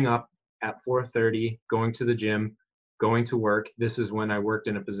was getting up at 4:30, going to the gym, going to work. This is when I worked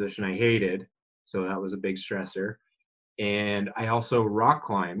in a position I hated, so that was a big stressor. And I also rock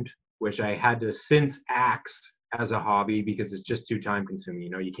climbed, which I had to since axe as a hobby because it's just too time consuming.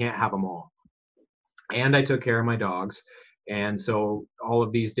 You can't have them all. And I took care of my dogs. And so all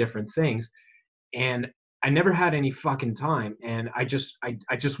of these different things. And I never had any fucking time. And I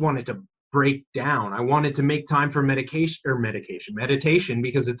just wanted to break down. I wanted to make time for meditation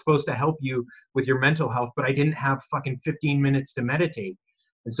because it's supposed to help you with your mental health, but I didn't have fucking 15 minutes to meditate.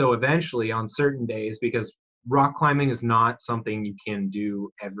 And so eventually on certain days, because rock climbing is not something you can do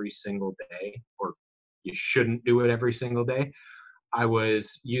every single day, or you shouldn't do it every single day, I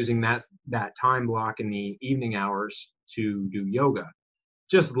was using that time block in the evening hours to do yoga.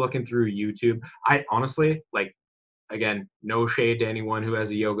 Just looking through YouTube. I honestly, again, no shade to anyone who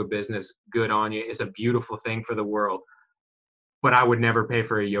has a yoga business. Good on you. It's a beautiful thing for the world. But I would never pay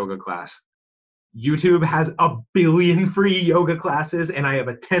for a yoga class. YouTube has a billion free yoga classes, and I have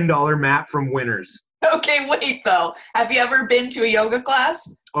a $10 mat from Winners. Okay, wait, though. Have you ever been to a yoga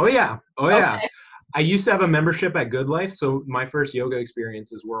class? Oh, yeah. Okay. I used to have a membership at Good Life, so my first yoga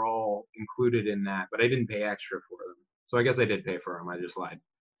experiences were all included in that, but I didn't pay extra for them. So I guess I did pay for them. I just lied.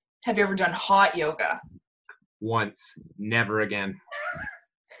 Have you ever done hot yoga? Once. Never again.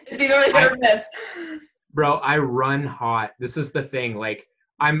 It's either hit or miss. Bro, I run hot. This is the thing.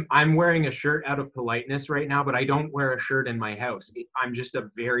 I'm wearing a shirt out of politeness right now, but I don't wear a shirt in my house. I'm just a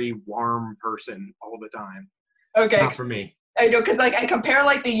very warm person all the time. Okay. Not for me. I know, because I compare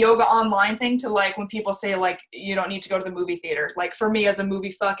the yoga online thing to when people say you don't need to go to the movie theater. For me as a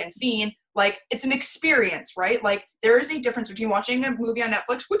movie fucking fiend, it's an experience, right? There is a difference between watching a movie on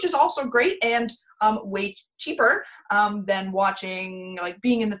Netflix, which is also great and way cheaper than watching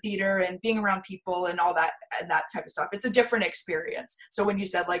being in the theater and being around people and all that and that type of stuff. It's a different experience. So when you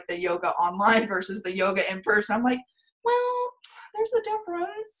said the yoga online versus the yoga in person, I'm well, there's a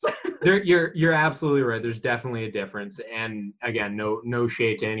difference. You're absolutely right. There's definitely a difference. And again, no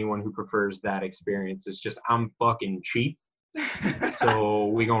shade to anyone who prefers that experience. It's just I'm fucking cheap. So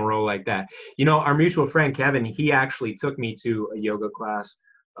we gonna roll like that. Our mutual friend Kevin, he actually took me to a yoga class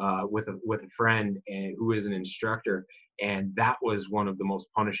with a friend and who is an instructor, and that was one of the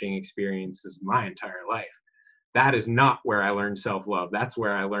most punishing experiences of my entire life. That is not where I learned self-love. That's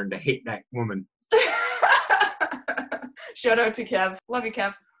where I learned to hate that woman. Shout out to Kev. Love you,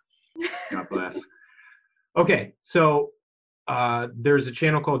 Kev. God bless. Okay, so there's a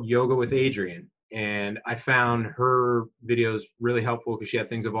channel called Yoga with Adriene, and I found her videos really helpful because she had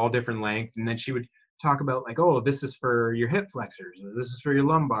things of all different lengths, and then she would talk about this is for your hip flexors, or this is for your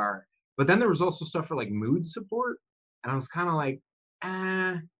lumbar. But then there was also stuff for mood support, and I was kind of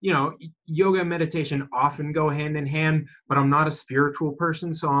yoga and meditation often go hand in hand, but I'm not a spiritual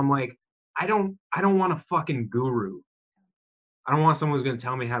person, so I'm I don't want a fucking guru. I don't want someone who's going to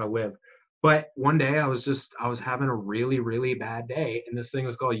tell me how to live. But one day I was having a really, really bad day. And this thing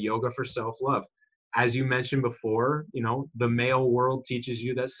was called Yoga for Self-Love. As you mentioned before, the male world teaches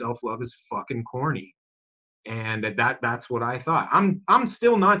you that self-love is fucking corny. And that's what I thought. I'm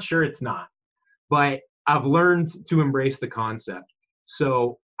still not sure it's not, but I've learned to embrace the concept.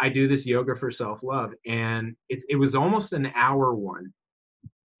 So I do this Yoga for Self-Love, and it was almost an hour one.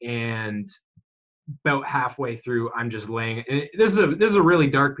 And about halfway through, I'm just laying. And this is a really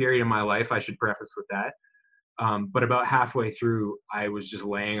dark period in my life. I should preface with that. But about halfway through, I was just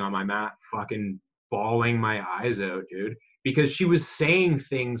laying on my mat, fucking bawling my eyes out, dude, because she was saying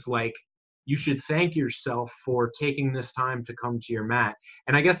things like, "You should thank yourself for taking this time to come to your mat."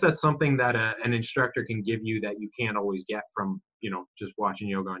 And I guess that's something that an instructor can give you that you can't always get from just watching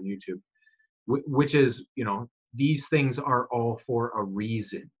yoga on YouTube, which is these things are all for a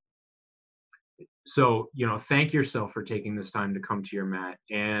reason. So, thank yourself for taking this time to come to your mat.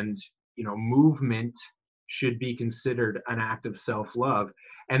 And, movement should be considered an act of self-love.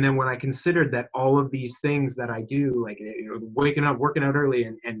 And then when I considered that all of these things that I do, waking up, working out early,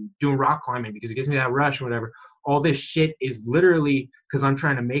 and doing rock climbing because it gives me that rush or whatever, all this shit is literally because I'm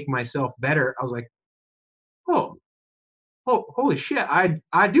trying to make myself better. I was oh, oh, holy shit,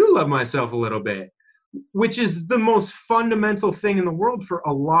 I do love myself a little bit, which is the most fundamental thing in the world for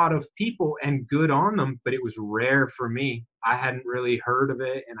a lot of people, and good on them, but it was rare for me. I hadn't really heard of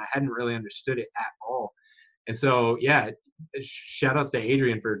it, and I hadn't really understood it at all. And so, yeah, shout outs to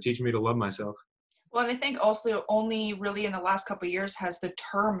Adrian for teaching me to love myself. Well, and I think also only really in the last couple of years has the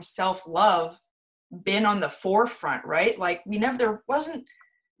term self-love been on the forefront, right? Like there wasn't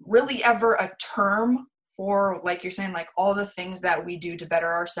really ever a term for, like you're saying, like all the things that we do to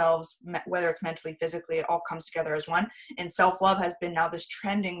better ourselves, whether it's mentally, physically, it all comes together as one. And self-love has been now this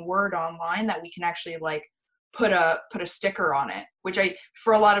trending word online that we can actually like put a sticker on it, which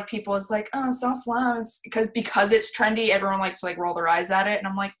for a lot of people is like, oh, self-love, it's because it's trendy, everyone likes to like roll their eyes at it. And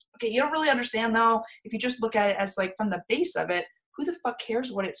I'm like, okay, you don't really understand though. If you just look at it as like from the base of it, who the fuck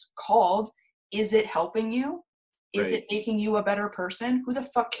cares what it's called? Is it helping you? Is Right. it making you a better person? Who the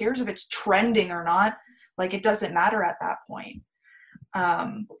fuck cares if it's trending or not? Like, it doesn't matter at that point.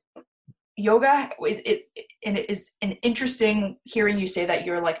 Yoga, and it is an interesting hearing you say that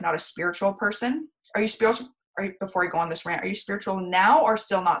you're like not a spiritual person. Are you spiritual? Before I go on this rant, are you spiritual now or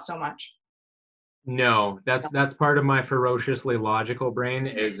still not so much? No, that's part of my ferociously logical brain.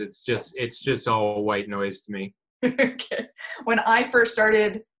 Is it's just all white noise to me. Okay. When I first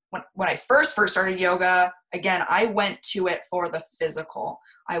started yoga, again, I went to it for the physical.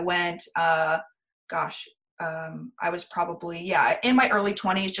 I went, I was probably, in my early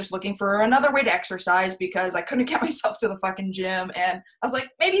 20s, just looking for another way to exercise because I couldn't get myself to the fucking gym. And I was like,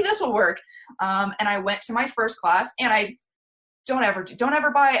 maybe this will work. And I went to my first class, and I don't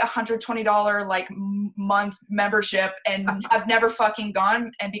ever buy $120 like month membership and I've never fucking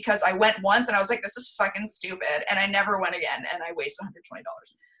gone. And because I went once and I was like, this is fucking stupid. And I never went again, and I wasted $120.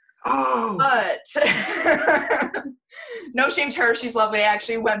 Oh, But no shame to her. She's lovely. I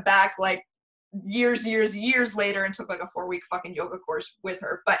actually went back like years later and took like a 4-week fucking yoga course with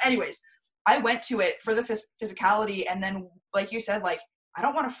her. But anyways, I went to it for the physicality. And then, like you said, like, I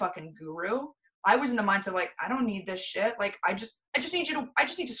don't want a fucking guru. I was in the mindset of like, I don't need this shit. Like, I just need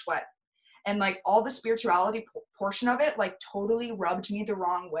to sweat. And like all the spirituality portion of it, like totally rubbed me the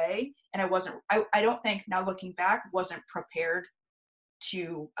wrong way. And I don't think, now looking back, wasn't prepared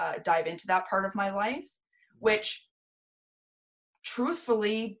to dive into that part of my life, which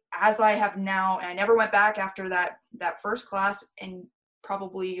truthfully, as I have now, and I never went back after that first class, and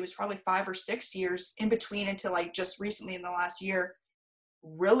it was probably 5 or 6 years in between until I just recently in the last year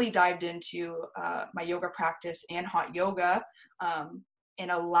really dived into my yoga practice and hot yoga,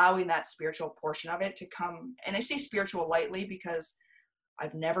 and allowing that spiritual portion of it to come. And I say spiritual lightly because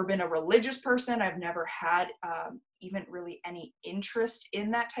I've never been a religious person. I've never had even really any interest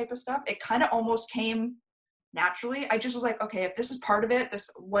in that type of stuff. It kind of almost came naturally. I just was like, okay, if this is part of it, this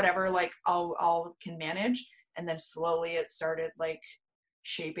whatever, like I'll can manage. And then slowly it started like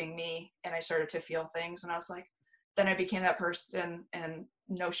shaping me, and I started to feel things, and I was like, then I became that person. And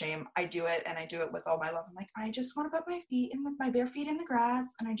no shame, I do it, and I do it with all my love. I'm like, I just want to put my bare feet in the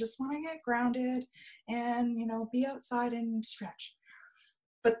grass, and I just want to get grounded and, be outside and stretch.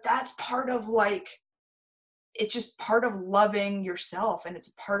 But that's part of like, it's just part of loving yourself, and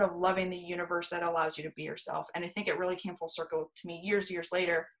it's part of loving the universe that allows you to be yourself. And I think it really came full circle to me years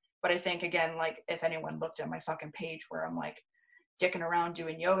later. But I think, again, like if anyone looked at my fucking page where I'm like dicking around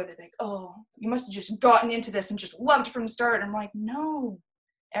doing yoga, they'd be like, oh, you must have just gotten into this and just loved it from the start. And I'm like, no,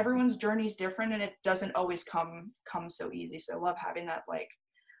 everyone's journey is different, and it doesn't always come so easy. So I love having that like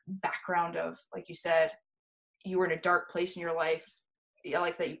background of, like you said, you were in a dark place in your life. I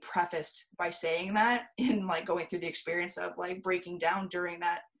like that you prefaced by saying that, in like going through the experience of like breaking down during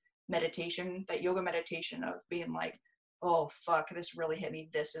that meditation, that yoga meditation, of being like, oh fuck, this really hit me.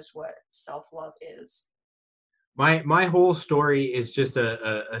 This is what self-love is. My whole story is just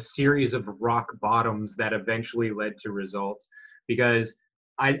a series of rock bottoms that eventually led to results, because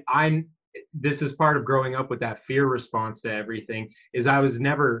I'm this is part of growing up with that fear response to everything, is I was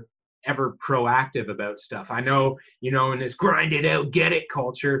never ever proactive about stuff. I know, in this grind it out, get it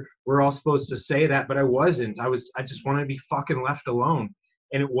culture, we're all supposed to say that, but I wasn't. I just wanted to be fucking left alone.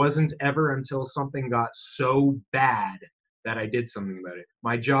 And it wasn't ever until something got so bad that I did something about it.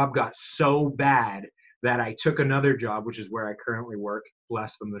 My job got so bad that I took another job, which is where I currently work.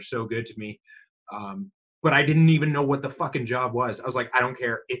 Bless them, they're so good to me. But I didn't even know what the fucking job was. I was like, I don't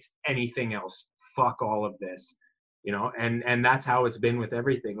care. It's anything else. Fuck all of this. And that's how it's been with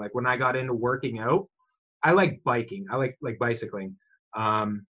everything. Like when I got into working out, I like biking. I like bicycling.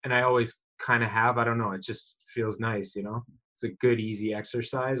 And I always kind of have, I don't know, it just feels nice, It's a good, easy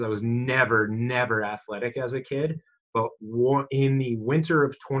exercise. I was never athletic as a kid, but in the winter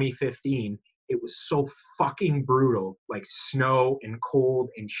of 2015, it was so fucking brutal, like snow and cold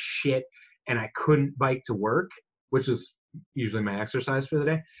and shit, and I couldn't bike to work, which is usually my exercise for the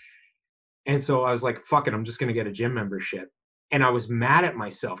day. And so I was like, fuck it, I'm just going to get a gym membership. And I was mad at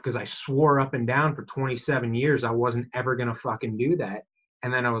myself because I swore up and down for 27 years I wasn't ever going to fucking do that.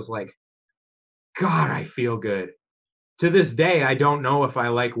 And then I was like, God, I feel good. To this day, I don't know if I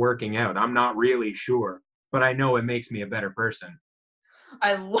like working out. I'm not really sure, but I know it makes me a better person.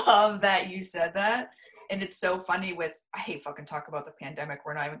 I love that you said that. And it's so funny I hate fucking talk about the pandemic.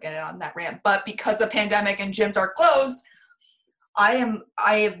 We're not even getting on that rant. But because the pandemic and gyms are closed,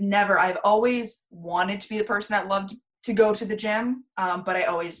 I've always wanted to be the person that loved to go to the gym. But I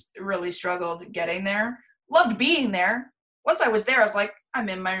always really struggled getting there. Loved being there. Once I was there, I was like, I'm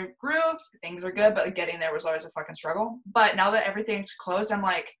in my groove. Things are good. But getting there was always a fucking struggle. But now that everything's closed, I'm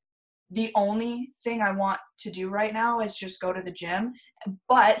like, the only thing I want to do right now is just go to the gym.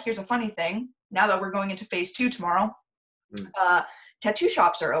 But here's a funny thing. Now that we're going into phase 2 tomorrow, tattoo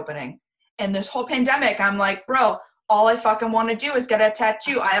shops are opening. And this whole pandemic, I'm like, bro, all I fucking want to do is get a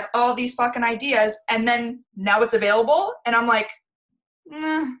tattoo. I have all these fucking ideas. And then now it's available. And I'm like,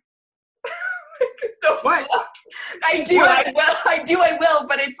 nah. What? I do. What? I will.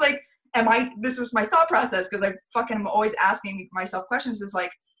 But it's like, this was my thought process because I fucking am always asking myself questions is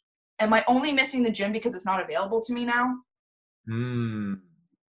like, am I only missing the gym because it's not available to me now?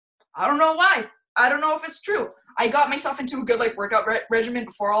 I don't know why. I don't know if it's true. I got myself into a good workout regimen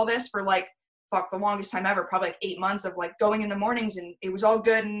before all this for the longest time ever, probably 8 months of going in the mornings, and it was all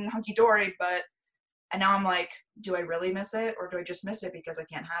good and hunky-dory, and now I'm like, do I really miss it, or do I just miss it because I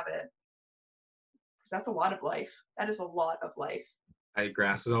can't have it? Because that's a lot of life. That is a lot of life.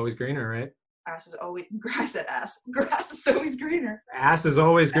 Grass is always greener, right? Grass is always greener. Ass is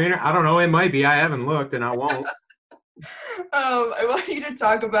always greener. I don't know. It might be. I haven't looked, and I won't. I want you to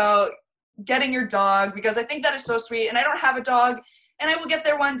talk about getting your dog because I think that is so sweet. And I don't have a dog, and I will get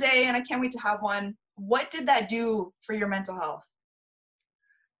there one day, and I can't wait to have one. What did that do for your mental health?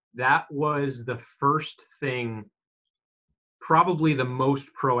 That was the first thing, probably the most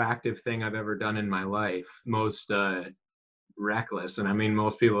proactive thing I've ever done in my life. Most reckless. And I mean,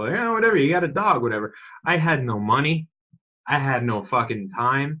 most people are like, whatever, you got a dog, whatever. I had no money. I had no fucking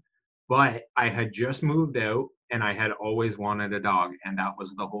time, but I had just moved out and I had always wanted a dog. And that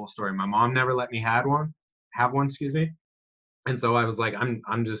was the whole story. My mom never let me have one, excuse me. And so I was like,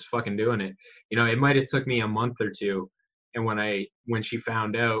 I'm just fucking doing it. It might've took me a month or two. And when she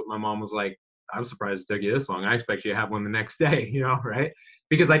found out, my mom was like, I'm surprised it took you this long. I expect you to have one the next day, right?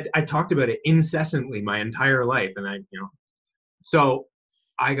 Because I talked about it incessantly my entire life. And so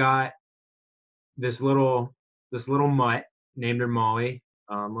I got this little mutt, named her Molly,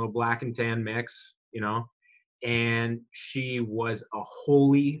 little black and tan mix, and she was a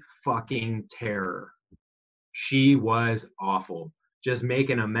holy fucking terror. She was awful, just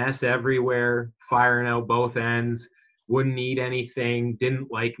making a mess everywhere, firing out both ends, wouldn't eat anything, didn't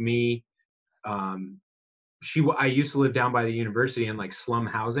like me. I used to live down by the university in slum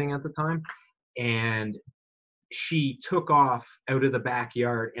housing at the time, and she took off out of the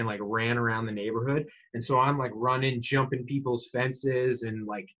backyard and ran around the neighborhood. And so I'm running, jumping people's fences and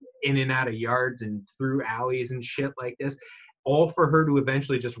in and out of yards and through alleys and shit like this, all for her to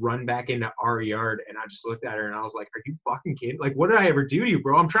eventually just run back into our yard. And I just looked at her and I was like, are you fucking kidding? What did I ever do to you,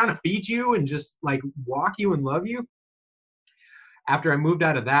 bro? I'm trying to feed you and just walk you and love you. After I moved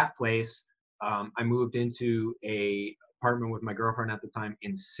out of that place, I moved into a apartment with my girlfriend at the time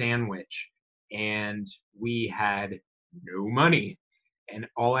in Sandwich. And we had no money, and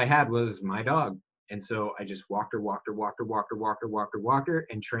all I had was my dog. And so I just walked her,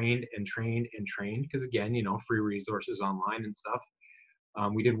 and trained. Because again, free resources online and stuff.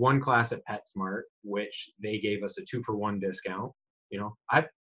 We did one class at PetSmart, which they gave us a 2-for-1 discount.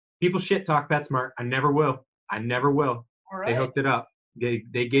 People shit talk PetSmart. I never will. All right. They hooked it up.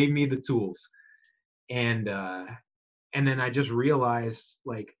 They gave me the tools, and then I just realized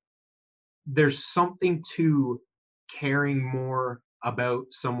there's something to caring more about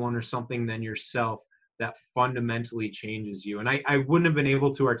someone or something than yourself that fundamentally changes you. And I wouldn't have been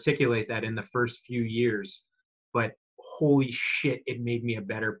able to articulate that in the first few years, but holy shit, it made me a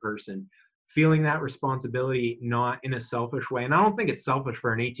better person. Feeling that responsibility, not in a selfish way. And I don't think it's selfish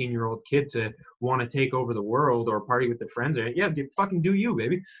for an 18-year-old kid to want to take over the world or party with their friends. Yeah, fucking do you,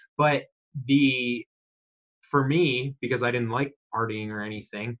 baby. But for me, because I didn't like partying or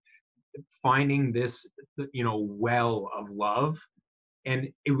anything, finding this well of love, and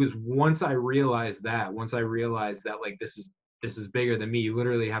it was once I realized that this is this is bigger than me. You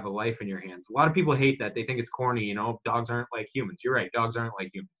literally have a life in your hands. A lot of people hate that. They think it's corny, you know, dogs aren't like humans. You're right. Dogs aren't like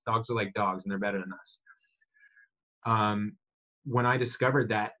humans. Dogs are like dogs and they're better than us. When I discovered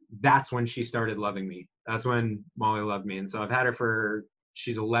that, that's when she started loving me. That's when Molly loved me. And so I've had her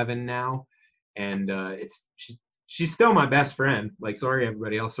she's 11 now. And she's still my best friend. Like, sorry,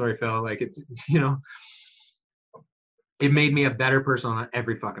 everybody else. Sorry, Phil. Like, it's, you know, it made me a better person on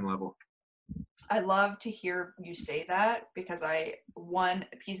every fucking level. I love to hear you say that, because one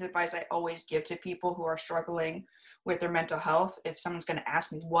piece of advice I always give to people who are struggling with their mental health, if someone's going to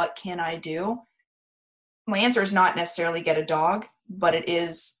ask me, what can I do? My answer is not necessarily get a dog, but it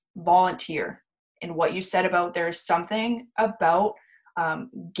is volunteer. And what you said about there is something about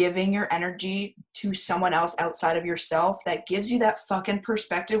giving your energy to someone else outside of yourself that gives you that fucking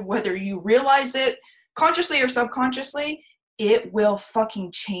perspective, whether you realize it consciously or subconsciously, it will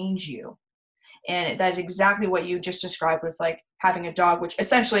fucking change you. And that's exactly what you just described with like having a dog, which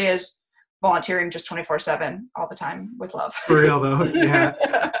essentially is volunteering just 24/7 all the time with love. For real though, yeah.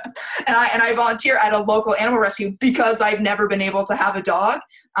 and I volunteer at a local animal rescue because I've never been able to have a dog,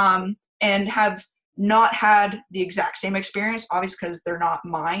 and have not had the exact same experience, obviously because they're not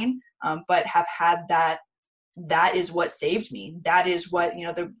mine, but have had that. That is what saved me. That is what, you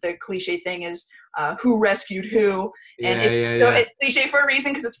know, the cliche thing is, who rescued who. And it's cliche for a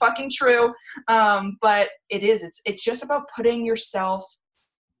reason, because it's fucking true. But it's just about putting yourself,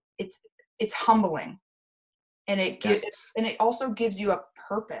 it's humbling. And it also gives you a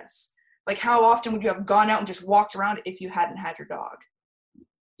purpose. Like, how often would you have gone out and just walked around if you hadn't had your dog?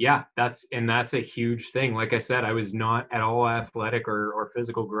 Yeah, that's a huge thing. Like I said, I was not at all athletic or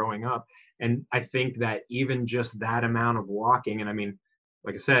physical growing up. And I think that even just that amount of walking, and I mean,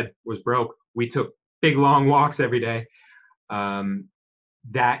 like I said, was broke. We took big, long walks every day.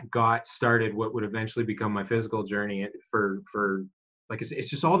 That got started what would eventually become my physical journey for like, it's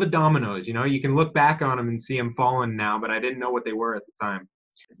just all the dominoes, you know, you can look back on them and see them falling now, but I didn't know what they were at the time.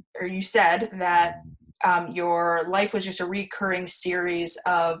 Or you said that your life was just a recurring series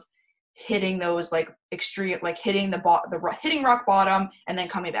of hitting those like extreme, like hitting hitting rock bottom and then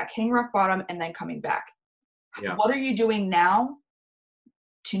coming back, hitting rock bottom and then coming back. Yeah. What are you doing now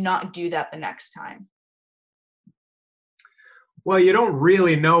to not do that the next time? Well, you don't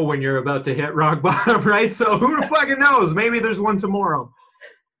really know when you're about to hit rock bottom, right? So who the fucking knows? Maybe there's one tomorrow.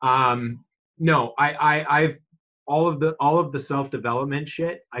 No, I've all of the self-development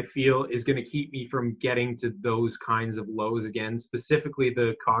shit I feel is going to keep me from getting to those kinds of lows again, specifically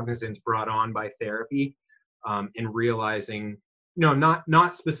the cognizance brought on by therapy, and realizing, no,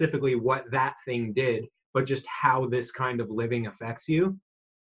 not specifically what that thing did, but just how this kind of living affects you.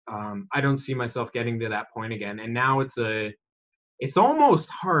 I don't see myself getting to that point again. And now it's almost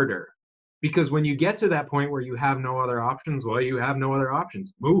harder, because when you get to that point where you have no other options, well, you have no other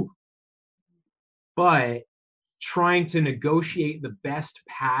options. Move. But trying to negotiate the best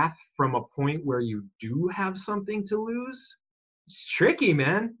path from a point where you do have something to lose, it's tricky,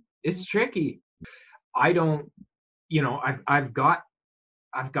 man. It's tricky. I don't, you know, I've got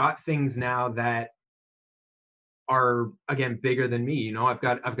things now that are, again, bigger than me. You know, I've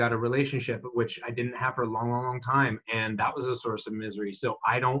got a relationship which I didn't have for a long time, and that was a source of misery. So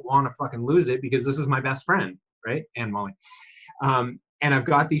I don't want to fucking lose it, because this is my best friend, right? And Molly. And I've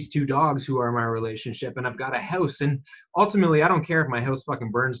got these 2 dogs who are my relationship, and I've got a house. And ultimately, I don't care if my house fucking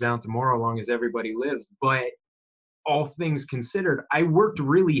burns down tomorrow, as long as everybody lives. But all things considered, I worked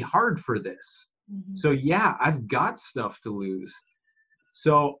really hard for this. Mm-hmm. So yeah, I've got stuff to lose.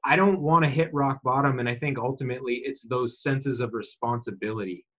 So I don't want to hit rock bottom. And I think ultimately it's those senses of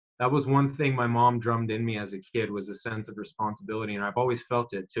responsibility. That was one thing my mom drummed in me as a kid, was a sense of responsibility. And I've always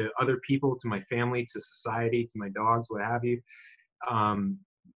felt it, to other people, to my family, to society, to my dogs, what have you. And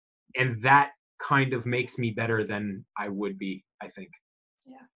that kind of makes me better than I would be, I think.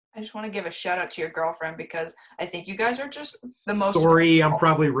 Yeah. I just want to give a shout out to your girlfriend, because I think you guys are just the most. Sorry, I'm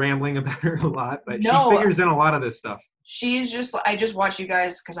probably rambling about her a lot, but she figures in a lot of this stuff. She's just, I just watch you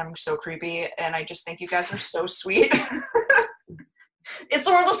guys because I'm so creepy, and I just think you guys are so sweet. It's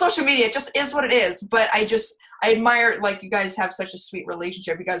the world of social media. It just is what it is. But I admire, like, you guys have such a sweet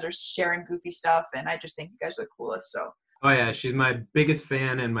relationship. You guys are sharing goofy stuff, and I just think you guys are the coolest. So. Oh yeah, she's my biggest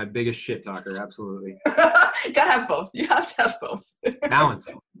fan and my biggest shit talker. Absolutely. You gotta have both. You have to have both.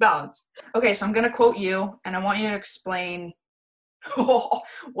 Balance. Okay, so I'm gonna quote you, and I want you to explain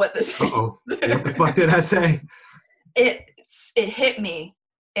what this is. What the fuck did I say? It hit me,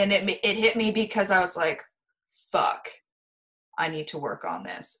 and it hit me because I was like, fuck, I need to work on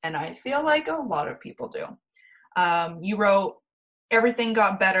this. And I feel like a lot of people do. You wrote, everything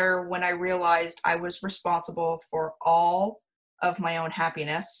got better when I realized I was responsible for all of my own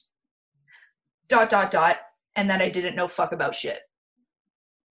happiness, ... and that I didn't know fuck about shit.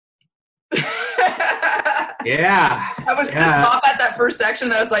 Yeah. I was going to stop at that first section,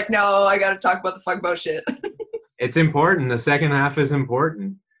 and I was like, no, I got to talk about the fuck about shit. It's important. The second half is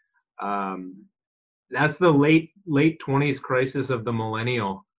important. That's the late 20s crisis of the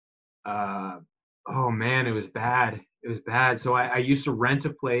millennial. Oh man, it was bad. It was bad. So I used to rent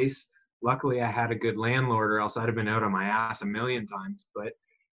a place. Luckily, I had a good landlord, or else I'd have been out on my ass a million times. But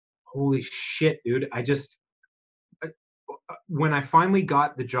holy shit, dude! When I finally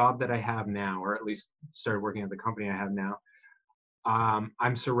got the job that I have now, or at least started working at the company I have now,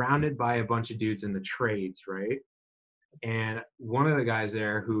 I'm surrounded by a bunch of dudes in the trades, right? And one of the guys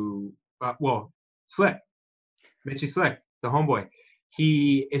there who, Slick, Mitchy Slick, the homeboy,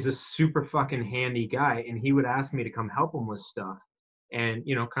 he is a super fucking handy guy, and he would ask me to come help him with stuff. And,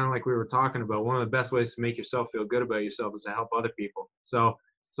 you know, kind of like we were talking about, one of the best ways to make yourself feel good about yourself is to help other people. So,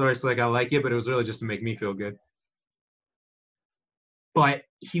 sorry, Slick, I like you, but it was really just to make me feel good. But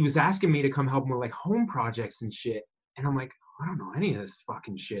he was asking me to come help him with like home projects and shit. And I'm like, I don't know any of this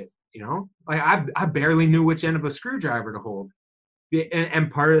fucking shit, you know? Like I barely knew which end of a screwdriver to hold.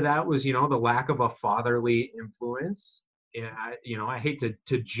 And part of that was, you know, the lack of a fatherly influence. And I hate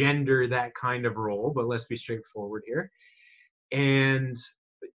to gender that kind of role, but let's be straightforward here. And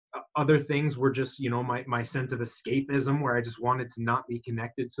other things were just, you know, my sense of escapism, where I just wanted to not be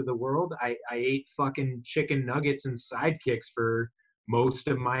connected to the world. I ate fucking chicken nuggets and sidekicks for most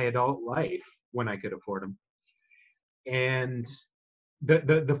of my adult life when I could afford them. And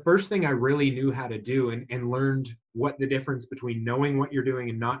the first thing I really knew how to do and learned what the difference between knowing what you're doing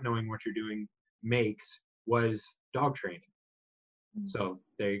and not knowing what you're doing makes was dog training. So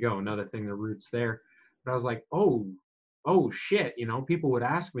there you go, another thing, the roots there. But I was like, oh shit, you know, people would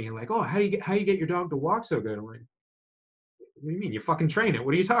ask me like, oh, how do you get your dog to walk so good? I'm like, what do you mean? You fucking train it.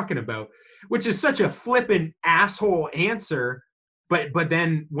 What are you talking about? Which is such a flippant asshole answer. But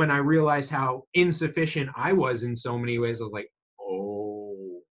then when I realized how insufficient I was in so many ways, I was like,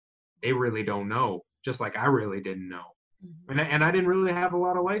 oh, they really don't know, just like I really didn't know. Mm-hmm. And I didn't really have a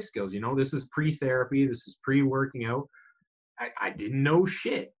lot of life skills. You know, this is pre-therapy. This is pre-working out. I didn't know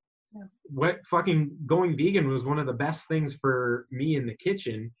shit. Yeah. What fucking going vegan was one of the best things for me in the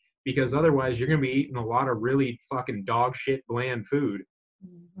kitchen, because otherwise you're going to be eating a lot of really fucking dog shit bland food.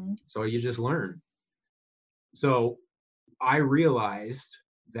 Mm-hmm. So you just learn. So I realized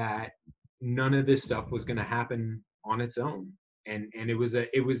that none of this stuff was going to happen on its own. And it was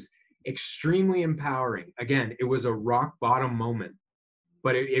extremely empowering. Again, it was a rock bottom moment,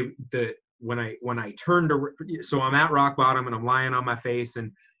 but when I turned to, so I'm at rock bottom and I'm lying on my face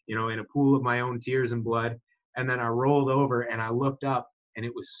and, you know, in a pool of my own tears and blood. And then I rolled over and I looked up and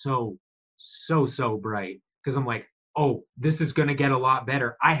it was so bright, because I'm like, oh, this is going to get a lot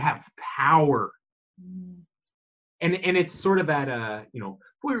better. I have power. Mm. And it's sort of that, you know,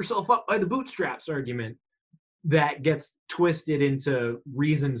 pull yourself up by the bootstraps argument that gets twisted into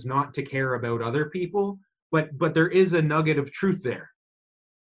reasons not to care about other people. But there is a nugget of truth there,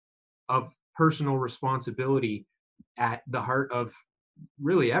 of personal responsibility at the heart of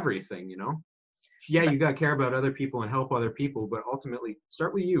really everything, you know? Yeah, you got to care about other people and help other people, but ultimately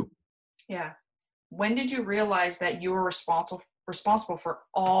start with you. Yeah. When did you realize that you were responsible for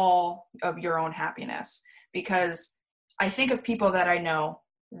all of your own happiness? Because I think of people that I know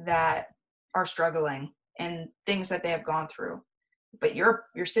that are struggling and things that they have gone through. But you're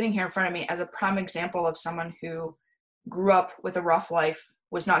sitting here in front of me as a prime example of someone who grew up with a rough life,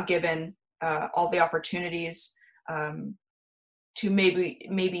 was not given all the opportunities to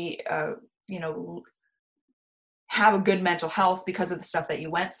maybe you know, have a good mental health because of the stuff that you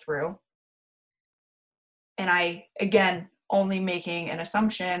went through. And I, again, only making an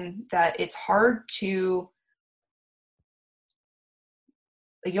assumption that it's hard to,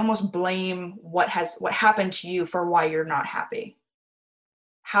 like, you almost blame what happened to you for why you're not happy.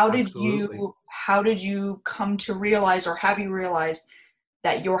 How did you come to realize, or have you realized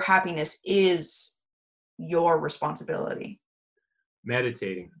that your happiness is your responsibility?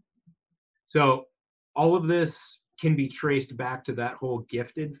 Meditating. So all of this can be traced back to that whole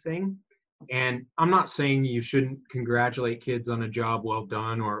gifted thing. And I'm not saying you shouldn't congratulate kids on a job well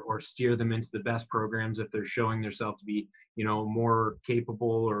done, or steer them into the best programs if they're showing themselves to be, you know, more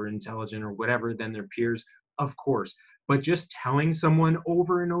capable or intelligent or whatever than their peers, of course. But just telling someone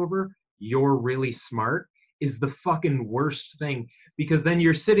over and over, you're really smart, is the fucking worst thing, because then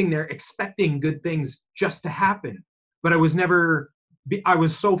you're sitting there expecting good things just to happen. But I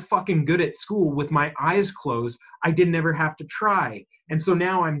was so fucking good at school with my eyes closed, I didn't ever have to try. And so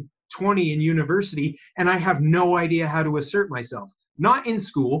now I'm 20 in university and I have no idea how to assert myself. Not in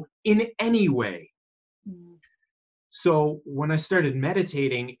school, in any way. So when I started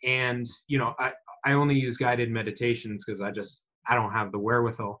meditating, and I only use guided meditations because I don't have the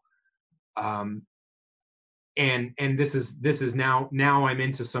wherewithal. And this is now I'm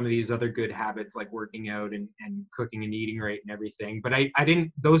into some of these other good habits like working out and cooking and eating right and everything. But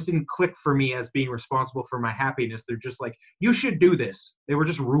those didn't click for me as being responsible for my happiness. They're just like, you should do this. They were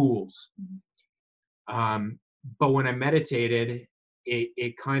just rules. But when I meditated,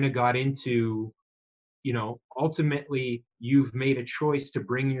 it kind of got into, ultimately you've made a choice to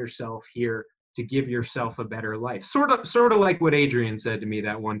bring yourself here to give yourself a better life. Sort of like what Adrian said to me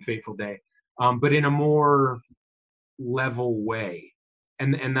that one fateful day, but in a more level way.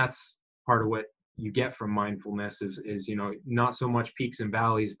 And that's part of what you get from mindfulness is not so much peaks and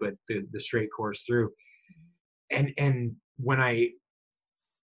valleys, but the straight course through. And when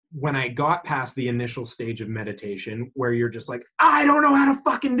I got past the initial stage of meditation where you're just like, I don't know how to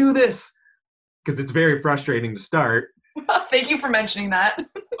fucking do this, because it's very frustrating to start. Thank you for mentioning that.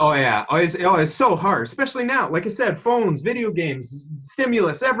 Oh yeah. It's so hard, especially now. Like I said, phones, video games,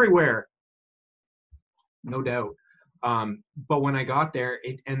 stimulus everywhere. No doubt. But when I got there,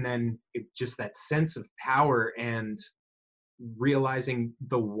 just that sense of power and realizing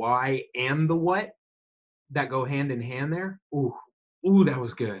the why and the what that go hand in hand there. Ooh, that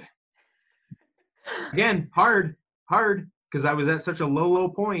was good. Again, hard, because I was at such a low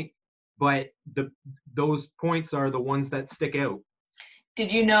point, but those points are the ones that stick out.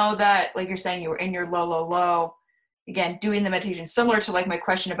 Did you know that, like you're saying, you were in your low, again, doing the meditation, similar to like my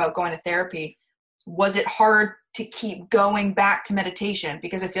question about going to therapy? Was it hard to keep going back to meditation?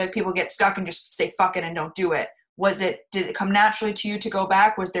 Because I feel like people get stuck and just say fuck it and don't do it. Did it come naturally to you to go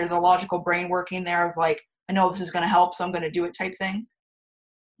back? Was there the logical brain working there of like, I know this is going to help, so I'm going to do it type thing?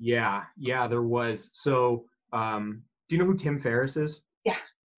 Yeah, there was. So, do you know who Tim Ferriss is? Yeah.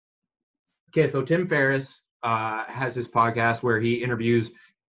 Okay, so Tim Ferriss has his podcast where he interviews,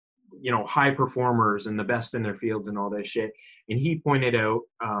 high performers and the best in their fields and all that shit. And he pointed out,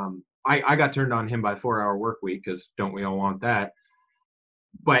 I got turned on him by 4-Hour Workweek, because don't we all want that?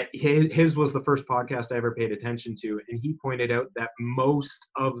 But his was the first podcast I ever paid attention to, and he pointed out that most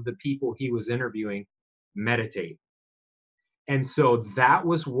of the people he was interviewing meditate. And so that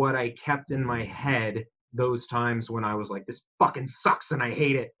was what I kept in my head those times when I was like, this fucking sucks and I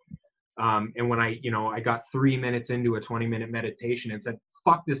hate it. And when I got 3 minutes into a 20-minute meditation and said,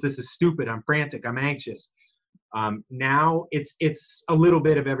 fuck this is stupid, I'm frantic, I'm anxious. Now it's a little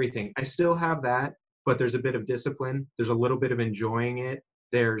bit of everything. I still have that, but there's a bit of discipline. There's a little bit of enjoying it.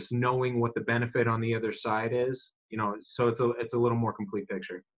 There's knowing what the benefit on the other side is, so it's a little more complete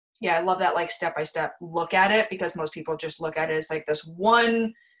picture. Yeah, I love that, like, step-by-step look at it, because most people just look at it as like this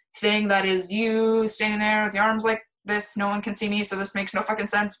one thing that is you standing there with your arms like this, no one can see me, so this makes no fucking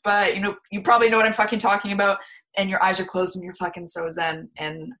sense, but you probably know what I'm fucking talking about, and your eyes are closed and you're fucking so zen.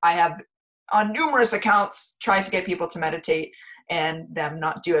 And I have on numerous accounts tried to get people to meditate and them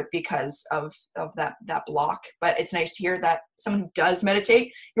not do it because of that block. But it's nice to hear that someone who does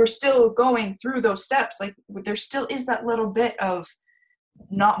meditate, you're still going through those steps. Like, there still is that little bit of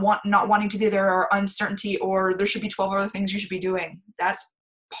not wanting to be there, or uncertainty, or there should be 12 other things you should be doing. That's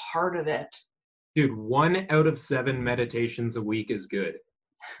part of it. Dude, 1 out of 7 meditations a week is good.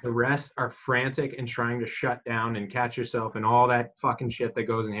 The rest are frantic and trying to shut down and catch yourself and all that fucking shit that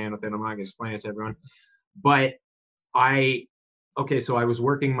goes in hand with it. I'm not going to explain it to everyone. But so I was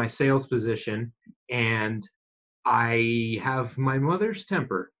working my sales position, and I have my mother's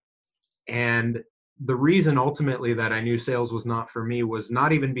temper. And the reason ultimately that I knew sales was not for me was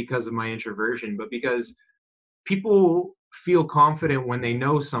not even because of my introversion, but because people feel confident when they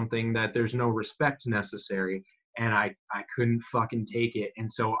know something that there's no respect necessary. And I couldn't fucking take it.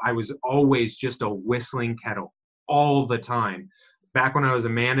 And so I was always just a whistling kettle all the time. Back when I was a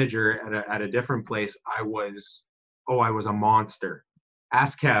manager at a different place, I was a monster.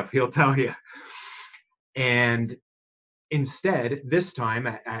 Ask Kev, he'll tell you. And instead, this time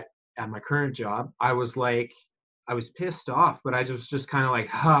at my current job, I was pissed off, but I was just kind of like,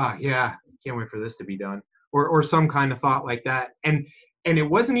 yeah, can't wait for this to be done. Or some kind of thought like that. And it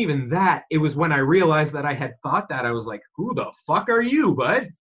wasn't even that. It was when I realized that I had thought that, I was like, who the fuck are you, bud?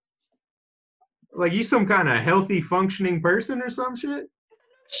 Like, you some kind of healthy, functioning person or some shit?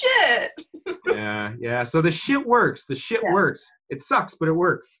 Shit. Yeah. So the shit works. Works. It sucks, but it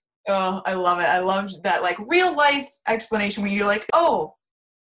works. Oh, I love it. I loved that, like, real life explanation where you're like, oh,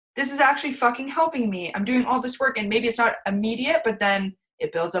 this is actually fucking helping me. I'm doing all this work, and maybe it's not immediate, but then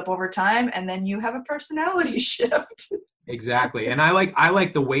it builds up over time, and then you have a personality shift. Exactly. And I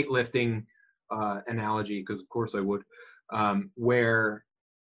like the weightlifting analogy, because of course I would, where,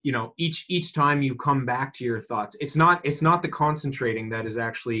 you know, each time you come back to your thoughts, it's not the concentrating that is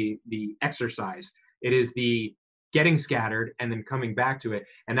actually the exercise. It is the getting scattered and then coming back to it.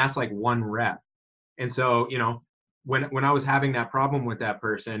 And that's like one rep. And so, you know, when I was having that problem with that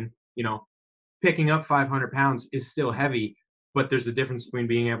person, you know, picking up 500 pounds is still heavy, but there's a difference between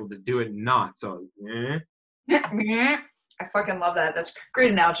being able to do it and not. So, I fucking love that. That's a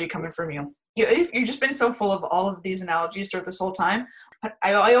great analogy coming from you. You've just been so full of all of these analogies throughout this whole time.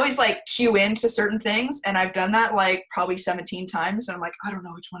 I always like cue into certain things, and I've done that like probably 17 times, and I'm like, I don't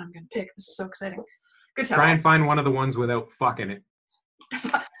know which one I'm going to pick. This is so exciting. Good time. Try and find one of the ones without fucking it.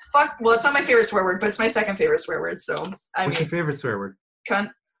 Fuck. Well, it's not my favorite swear word, but it's my second favorite swear word. So What's your favorite swear word? Cunt.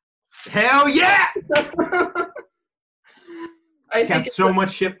 Hell yeah! I got so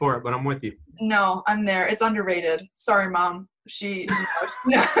much shit for it, but I'm with you. No, I'm there. It's underrated. Sorry, Mom.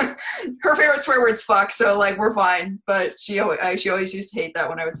 Her favorite swear word's fuck, so like we're fine. But she always used to hate that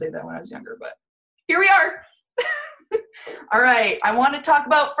when I would say that when I was younger. But here we are. All right, I want to talk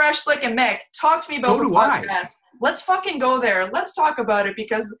about Fresh, Slick, and Mick. Talk to me about the podcast. Let's fucking go there. Let's talk about it,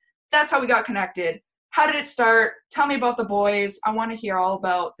 because that's how we got connected. How did it start? Tell me about the boys. I want to hear all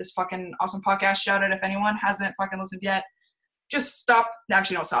about this fucking awesome podcast. Shout out if anyone hasn't fucking listened yet. Just stop.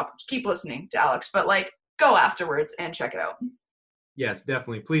 Actually, don't stop. Just keep listening to Alex, but like go afterwards and check it out. Yes,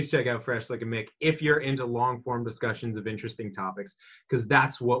 definitely. Please check out Fresh, Slick, and Mick if you're into long form discussions of interesting topics, because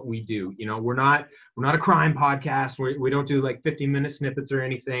that's what we do. You know, we're not a crime podcast. We don't do like 15-minute snippets or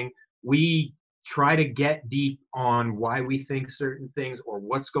anything. We try to get deep on why we think certain things, or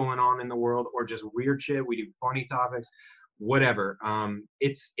what's going on in the world, or just weird shit. We do funny topics, whatever.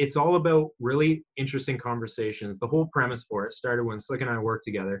 It's all about really interesting conversations. The whole premise for it started when Slick and I worked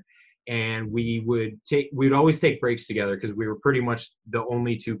together, and we'd always take breaks together, because we were pretty much the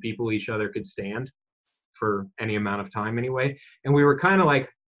only two people each other could stand for any amount of time anyway. And we were kind of like,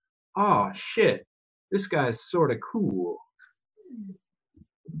 oh shit, this guy's sort of cool.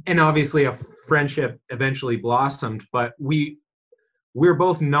 And obviously a friendship eventually blossomed, but we're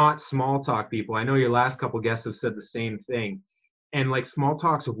both not small talk people. I know your last couple guests have said the same thing. And like small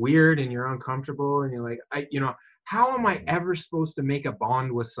talk's weird, and you're uncomfortable, and you're like, how am I ever supposed to make a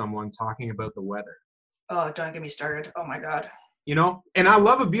bond with someone talking about the weather? Oh, don't get me started. Oh my God. You know, and I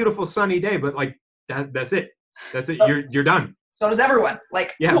love a beautiful sunny day, but like that's it. That's it. You're done. So does everyone.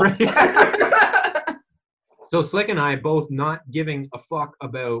 Like, yeah, cool. Right. So Slick and I both not giving a fuck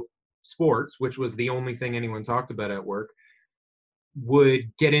about sports, which was the only thing anyone talked about at work, would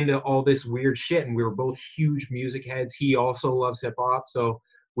get into all this weird shit. And we were both huge music heads. He also loves hip hop. So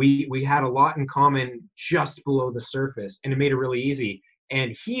we had a lot in common just below the surface, and it made it really easy.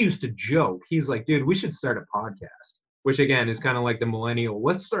 And he used to joke. He's like, dude, we should start a podcast, which again is kind of like the millennial,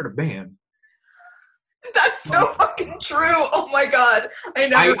 let's start a band. That's so fucking true. Oh my God.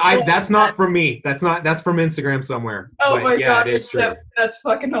 That's not from me. That's from Instagram somewhere. Oh but my God. It is true. That's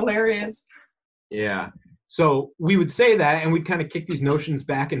fucking hilarious. Yeah. So we would say that, and we'd kind of kick these notions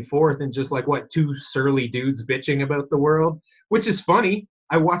back and forth, and just like two surly dudes bitching about the world, which is funny.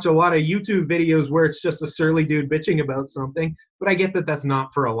 I watch a lot of YouTube videos where it's just a surly dude bitching about something, but I get that that's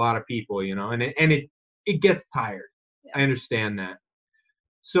not for a lot of people, you know, and it gets tired. Yeah. I understand that.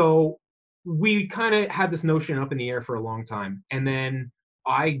 So we kind of had this notion up in the air for a long time, and then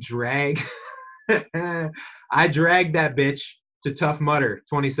I dragged that bitch to Tough Mudder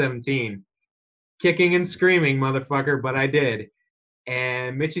 2017, kicking and screaming, motherfucker, but I did.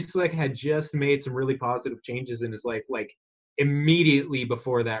 And Mitchy Slick had just made some really positive changes in his life, like immediately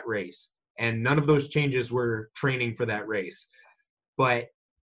before that race, and none of those changes were training for that race. But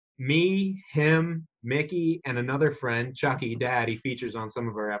me, him, Mickey, and another friend, Chucky, Dad, he features on some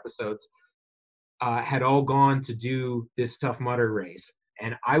of our episodes, had all gone to do this Tough Mudder race.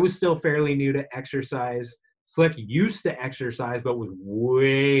 And I was still fairly new to exercise. Slick used to exercise, but was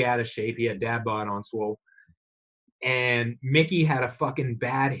way out of shape. He had dad bod on swole. And Mickey had a fucking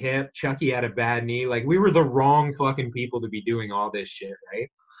bad hip. Chucky had a bad knee. Like, we were the wrong fucking people to be doing all this shit, right?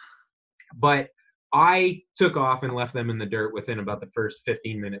 But I took off and left them in the dirt within about the first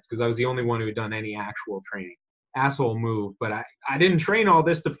 15 minutes, because I was the only one who had done any actual training. Asshole move, but I didn't train all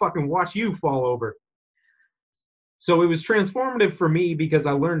this to fucking watch you fall over. So it was transformative for me, because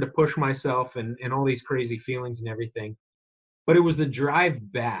I learned to push myself and all these crazy feelings and everything. But it was the drive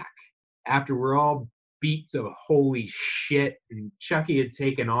back after we're all beat to holy shit, and Chucky had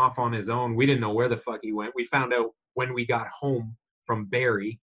taken off on his own. We didn't know where the fuck he went. We found out when we got home from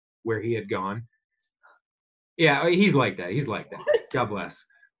Barrie, where he had gone. Yeah, he's like that. God bless.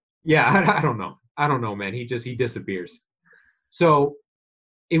 Yeah, I don't know. I don't know, man. He disappears. So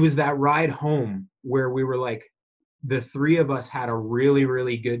it was that ride home where we were like, the three of us had a really,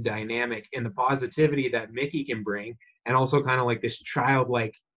 really good dynamic, and the positivity that Mickey can bring, and also kind of like this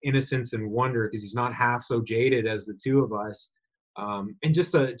childlike innocence and wonder because he's not half so jaded as the two of us, and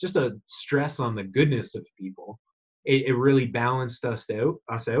just a stress on the goodness of people. It really balanced us out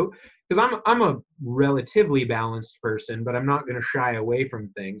because I'm a relatively balanced person, but I'm not going to shy away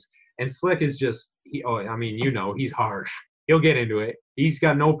from things. And Slick is just he's harsh. He'll get into it. He's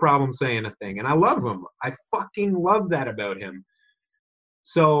got no problem saying a thing, and I love him. I fucking love that about him.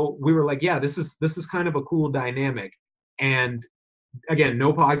 So we were like, yeah, this is kind of a cool dynamic. And again,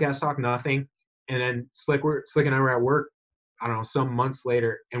 no podcast talk, nothing. And then Slick and I were at work, I don't know, some months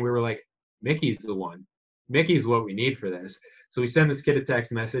later, and we were like, Mickey's the one. Mickey's what we need for this. So we send this kid a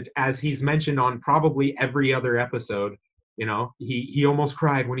text message, as he's mentioned on probably every other episode. You know, he almost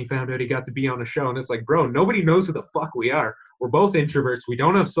cried when he found out he got to be on a show. And it's like, bro, nobody knows who the fuck we are. We're both introverts. We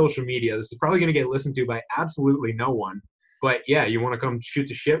don't have social media. This is probably going to get listened to by absolutely no one. But yeah, you want to come shoot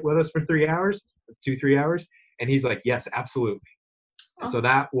the shit with us for 3 hours, 2-3 hours? And he's like, yes, absolutely. And so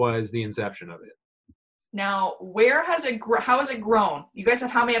that was the inception of it. Now, how has it grown? You guys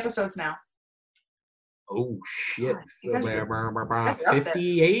have how many episodes now? Oh, shit. God,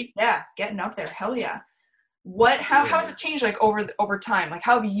 58? Yeah, getting up there. Hell yeah. How has it changed like over time? Like,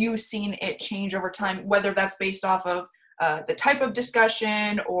 how have you seen it change over time, whether that's based off of the type of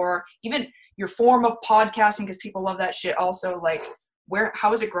discussion or even your form of podcasting, because people love that shit also. Like, how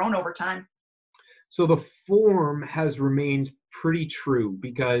has it grown over time? So the form has remained pretty true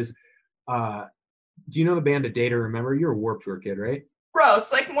because do you know the band A Day to Remember? You're a Warped Tour kid, right? Bro,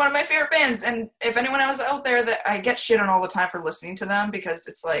 it's like one of my favorite bands, and if anyone else out there, that I get shit on all the time for listening to them because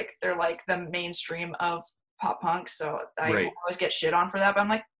it's like they're like the mainstream of pop punk, so I always get shit on for that, but I'm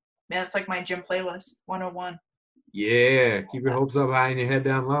like, man, it's like my gym playlist 101. Yeah, keep your hopes up high and your head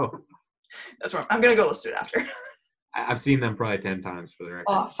down low. That's right. I'm gonna go listen to it after. I've seen them probably 10 times for the record.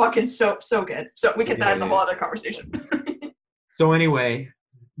 Oh, fucking so good. So we could that's a whole other conversation. So anyway,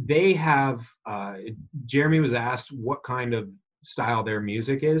 they have Jeremy was asked what kind of style their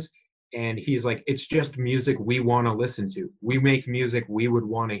music is, and he's like, it's just music we want to listen to. We make music we would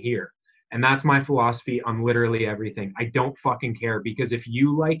want to hear. And that's my philosophy on literally everything. I don't fucking care, because if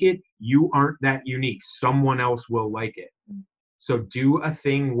you like it, you aren't that unique. Someone else will like it. So do a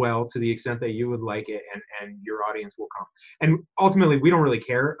thing well to the extent that you would like it, and your audience will come. And ultimately, we don't really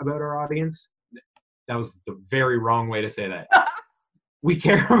care about our audience. That was the very wrong way to say that. We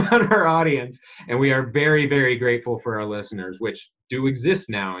care about our audience, and we are very, very grateful for our listeners, which do exist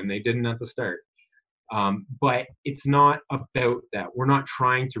now, and they didn't at the start. But it's not about that. We're not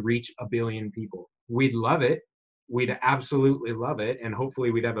trying to reach 1 billion people. We'd love it. We'd absolutely love it. And hopefully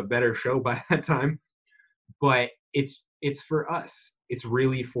we'd have a better show by that time. But it's for us. It's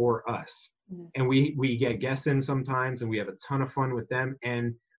really for us. Mm-hmm. And we get guests in sometimes, and we have a ton of fun with them.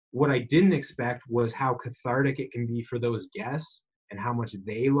 And what I didn't expect was how cathartic it can be for those guests and how much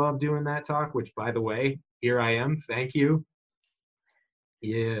they love doing that talk, which, by the way, here I am. Thank you.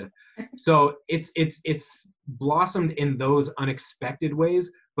 Yeah. So it's blossomed in those unexpected ways,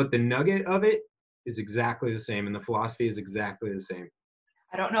 but the nugget of it is exactly the same, and the philosophy is exactly the same.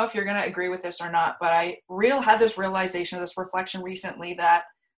 I don't know if you're going to agree with this or not, but I had this realization, this reflection recently that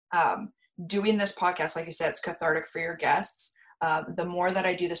doing this podcast, like you said, it's cathartic for your guests. The more that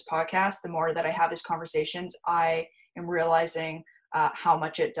I do this podcast, the more that I have these conversations, I am realizing how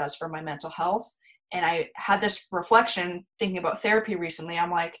much it does for my mental health. And I had this reflection thinking about therapy recently.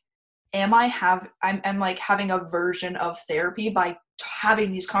 I'm like, I'm like having a version of therapy by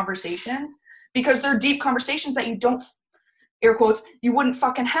having these conversations, because they're deep conversations that you don't, air quotes, you wouldn't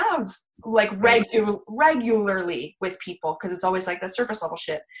fucking have like regularly with people, because it's always like that surface level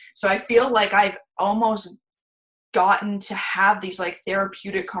shit. So I feel like I've almost gotten to have these like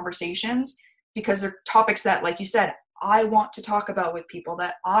therapeutic conversations because they're topics that, like you said, I want to talk about with people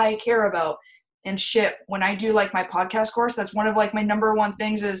that I care about. And shit, when I do like my podcast course, that's one of like my number one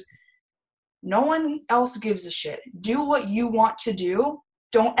things is no one else gives a shit. Do what you want to do.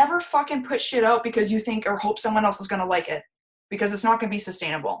 Don't ever fucking put shit out because you think or hope someone else is going to like it, because it's not going to be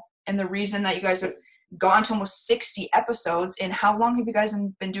sustainable. And the reason that you guys have gone to almost 60 episodes, in how long have you guys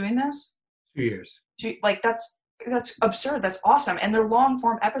been doing this? 2 years. Like that's absurd. That's awesome. And they're long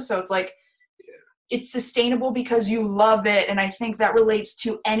form episodes. Like, it's sustainable because you love it. And I think that relates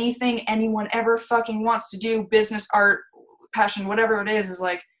to anything anyone ever fucking wants to do, business, art, passion, whatever it is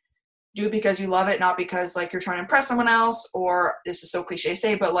like, do it because you love it, not because like you're trying to impress someone else, or this is so cliche to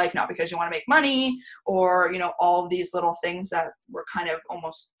say, but like not because you want to make money, or all of these little things that we're kind of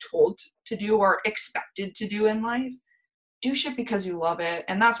almost told to do or expected to do in life. Do shit because you love it.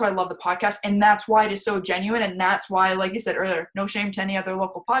 And that's why I love the podcast, and that's why it is so genuine, and that's why, like you said earlier, no shame to any other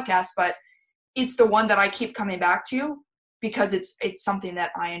local podcast, but it's the one that I keep coming back to because it's something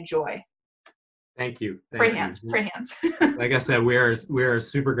that I enjoy. Thank you. Pray hands. Like I said, we are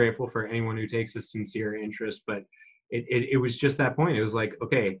super grateful for anyone who takes a sincere interest, but it was just that point. It was like,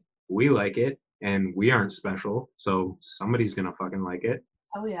 okay, we like it and we aren't special, so somebody's gonna fucking like it.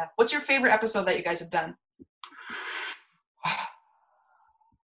 Oh yeah. What's your favorite episode that you guys have done?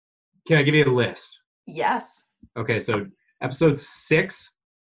 Can I give you a list? Yes. Okay, so episode 6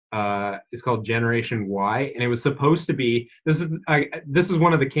 is called Generation Y, and it was supposed to be, this is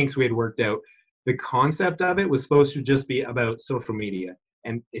one of the kinks we had worked out. The concept of it was supposed to just be about social media,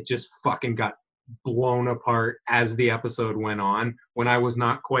 and it just fucking got blown apart as the episode went on when I was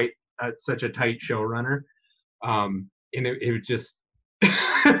not quite such a tight showrunner. And it was just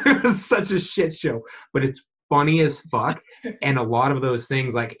it was such a shit show, but it's funny as fuck. And a lot of those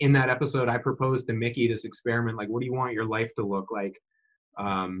things, like in that episode, I proposed to Mickey this experiment, like, what do you want your life to look like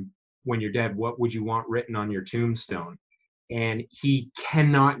when you're dead? What would you want written on your tombstone? And he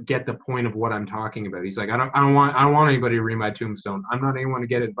cannot get the point of what I'm talking about. He's like, I don't want anybody to read my tombstone. I'm not anyone to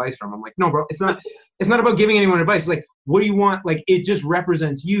get advice from. I'm like, no, bro, it's not about giving anyone advice. It's like, what do you want? Like, it just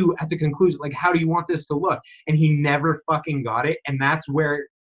represents you at the conclusion. Like, how do you want this to look? And he never fucking got it. And that's where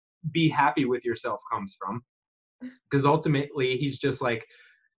be happy with yourself comes from. Because ultimately he's just like,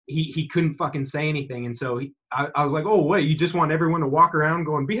 he couldn't fucking say anything. And so I was like, oh, wait, you just want everyone to walk around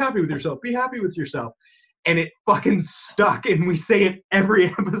going, be happy with yourself, be happy with yourself. And it fucking stuck, and we say it every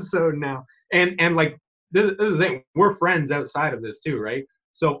episode now. And like, this is the thing, we're friends outside of this too, right?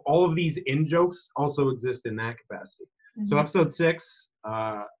 So all of these in-jokes also exist in that capacity. Mm-hmm. So episode 6,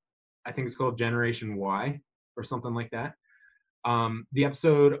 I think it's called Generation Y or something like that. The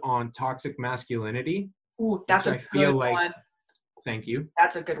episode on toxic masculinity. Ooh, that's a good one. Thank you.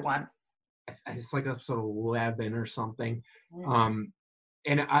 That's a good one. It's like episode 11 or something. Mm.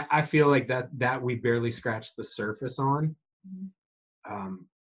 And I feel like that we barely scratched the surface on.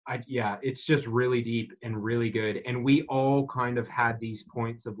 It's just really deep and really good. And we all kind of had these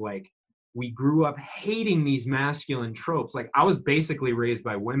points of like, we grew up hating these masculine tropes. Like, I was basically raised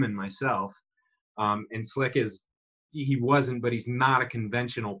by women myself. And Slick he wasn't, but he's not a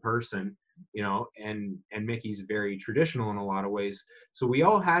conventional person, and Mickey's very traditional in a lot of ways. So we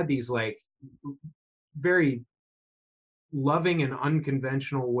all had these like very loving and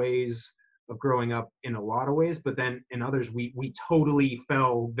unconventional ways of growing up in a lot of ways, but then in others we totally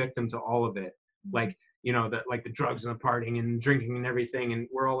fell victim to all of it. Like, like the drugs and the partying and drinking and everything, and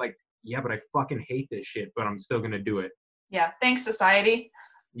we're all like, yeah, but I fucking hate this shit, but I'm still gonna do it. Yeah, thanks society.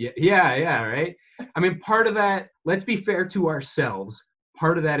 Yeah, right? I mean, part of that, let's be fair to ourselves,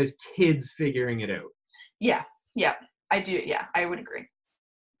 part of that is kids figuring it out. Yeah, I do. Yeah, I would agree.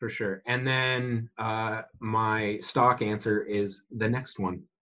 For sure. And then my stock answer is the next one.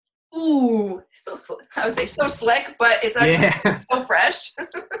 Ooh, so slick. I would say so slick, but it's actually so fresh.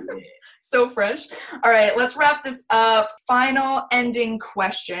 So fresh. All right, let's wrap this up. Final ending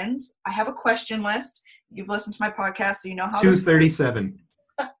questions. I have a question list. You've listened to my podcast, so you know how 237.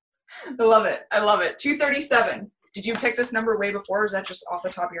 I love it. 237. Did you pick this number way before, or is that just off the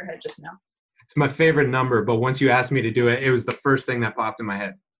top of your head just now? It's my favorite number, but once you asked me to do it, it was the first thing that popped in my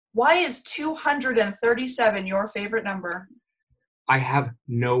head. Why is 237 your favorite number? I have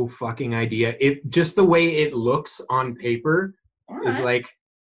no fucking idea. It just the way it looks on paper is like,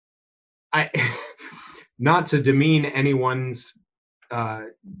 not to demean anyone's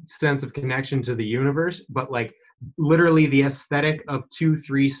sense of connection to the universe, but like literally the aesthetic of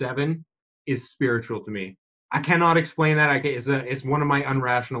 237 is spiritual to me. I cannot explain that. It's one of my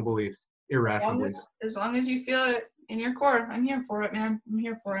irrational beliefs. As long as you feel it in your core, I'm here for it, man. I'm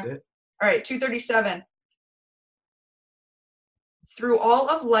here for it. All right, 237. Through all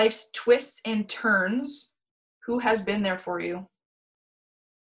of life's twists and turns, who has been there for you?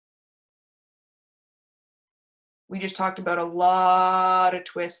 We just talked about a lot of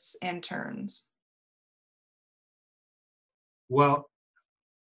twists and turns. Well,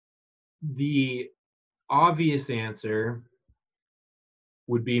 the obvious answer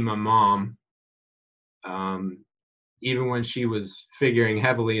would be my mom. Even when she was figuring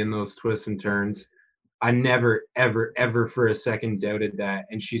heavily in those twists and turns, I never, ever, ever for a second doubted that.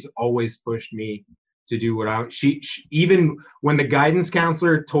 And she's always pushed me to do what she even when the guidance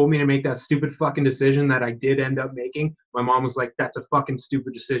counselor told me to make that stupid fucking decision that I did end up making, my mom was like, that's a fucking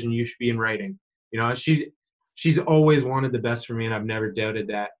stupid decision. You should be in writing. You know, she's always wanted the best for me, and I've never doubted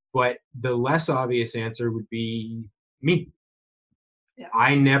that. But the less obvious answer would be me. Yeah.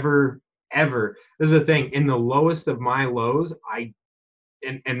 I never ever, this is the thing, in the lowest of my lows,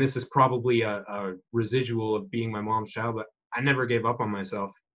 and this is probably a residual of being my mom's child, but I never gave up on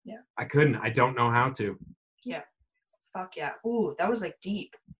myself. Yeah. I couldn't. I don't know how to. Yeah. Fuck yeah. Ooh, that was like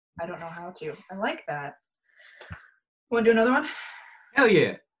deep. I don't know how to. I like that. Want to do another one? Hell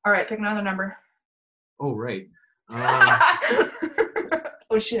yeah. All right, pick another number. Oh, right.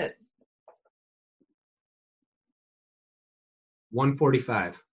 Oh, shit.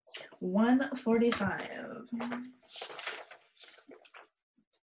 145. 145.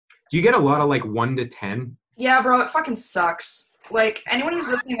 Do you get a lot of like 1 to 10? Yeah, bro, it fucking sucks. Like, anyone who's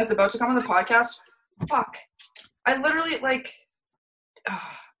listening that's about to come on the podcast, fuck. I literally, like,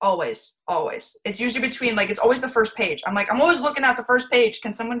 always. It's usually between, like, it's always the first page. I'm always looking at the first page.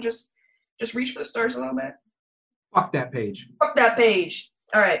 Can someone just reach for the stars a little bit? Fuck that page. Fuck that page.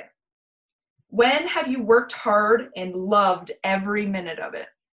 All right. When have you worked hard and loved every minute of it?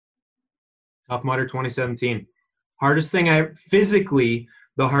 Tough Mudder 2017. Hardest thing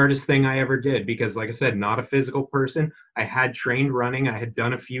the hardest thing I ever did, because like I said, not a physical person. I had trained running. I had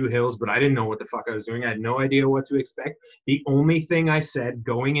done a few hills, but I didn't know what the fuck I was doing. I had no idea what to expect. The only thing I said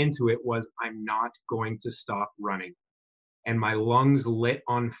going into it was, I'm not going to stop running. And my lungs lit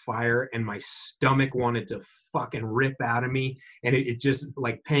on fire and my stomach wanted to fucking rip out of me. And it just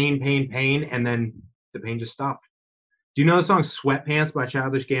like pain. And then the pain just stopped. Do you know the song Sweatpants by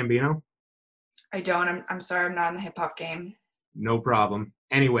Childish Gambino? I don't. I'm sorry. I'm not in the hip hop game. No problem.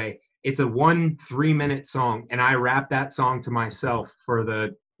 Anyway, it's a 3-minute song, and I rapped that song to myself for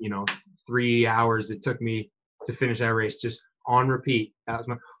the 3 hours it took me to finish that race, just on repeat. That was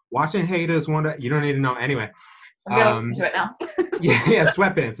my watching haters wonder. You don't need to know anyway. I'm gonna listen to it now. yeah,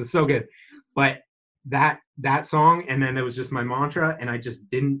 Sweatpants. It's so good. But that song, and then it was just my mantra, and I just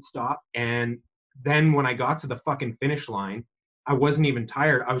didn't stop. And then when I got to the fucking finish line, I wasn't even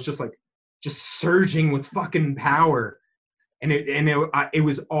tired. I was just surging with fucking power. And it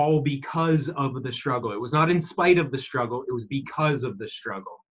was all because of the struggle. It was not in spite of the struggle. It was because of the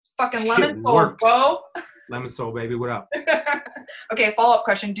struggle. Fucking lemon soul, bro. Lemon soul, baby. What up? Okay, follow-up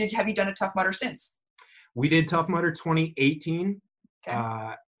question. Have you done a Tough Mudder since? We did Tough Mudder 2018.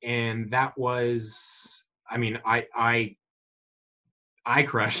 Okay. And that was, I mean, I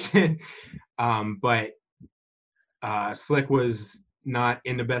crushed it. But Slick was not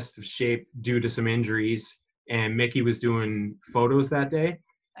in the best of shape due to some injuries. And Mickey was doing photos that day.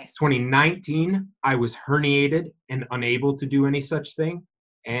 Nice. 2019, I was herniated and unable to do any such thing.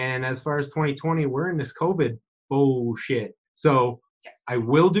 And as far as 2020, we're in this COVID bullshit. So I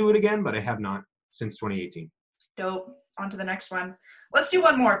will do it again, but I have not since 2018. Dope. On to the next one. Let's do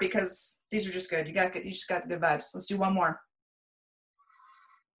one more because these are just good. You just got the good vibes. Let's do one more.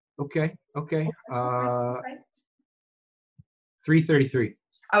 Okay. 333.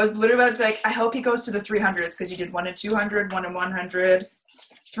 I was literally about to I hope he goes to the 300s because you did 1 in 200, 1 in 100.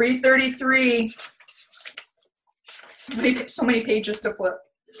 333. So many pages to flip.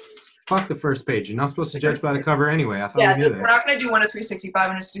 Fuck the first page. You're not supposed to judge by the cover anyway. I thought we knew that. We're not going to do 1 to 365,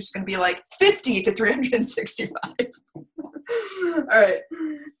 and it's just going to be like 50 to 365. All right.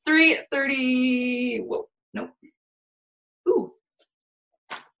 330. Whoa. Nope. Ooh.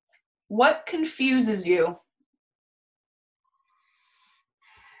 What confuses you?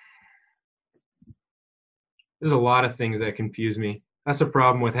 There's a lot of things that confuse me. That's the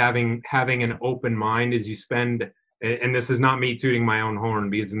problem with having an open mind is you spend, and this is not me tooting my own horn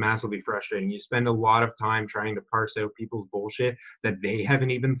because it's massively frustrating. You spend a lot of time trying to parse out people's bullshit that they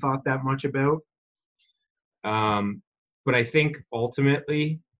haven't even thought that much about. But I think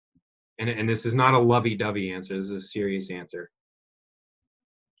ultimately, and this is not a lovey-dovey answer, this is a serious answer.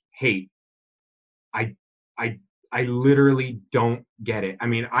 Hate. I literally don't get it. I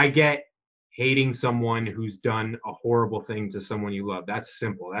mean, I get hating someone who's done a horrible thing to someone you love. That's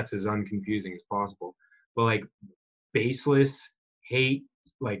simple. That's as unconfusing as possible. But like baseless hate,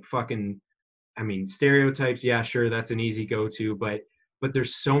 like fucking, I mean, stereotypes, yeah, sure, that's an easy go-to, but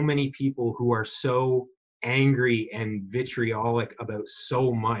there's so many people who are so angry and vitriolic about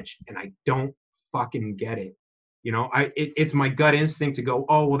so much, and I don't fucking get it. You know, it's my gut instinct to go,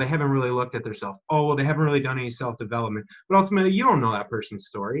 oh, well, they haven't really looked at themselves. Oh, well, they haven't really done any self-development. But ultimately, you don't know that person's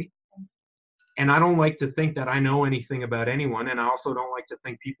story. And I don't like to think that I know anything about anyone, and I also don't like to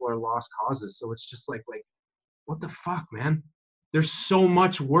think people are lost causes. So it's just like, what the fuck, man? there's so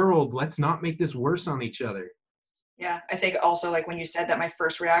much world. Let's not make this worse on each other. Yeah, I think also like when you said that, my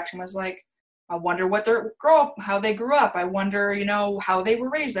first reaction was like, I wonder what how they grew up. I wonder, how they were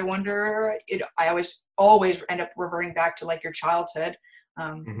raised. I wonder, I always end up reverting back to like your childhood.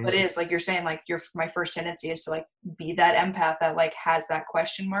 But it is like you're saying, like my first tendency is to like be that empath that like has that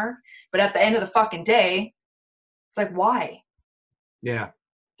question mark. But at the end of the fucking day, it's like, why? Yeah.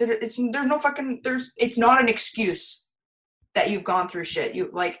 It's not an excuse that you've gone through shit.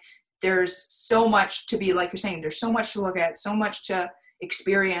 There's so much to be, like you're saying, there's so much to look at, so much to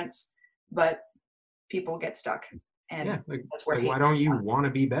experience, but people get stuck. And that's where why don't you want to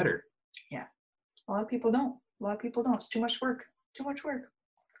be better? Yeah. A lot of people don't. It's too much work.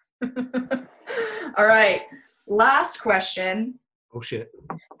 All right. Last question. Oh, shit.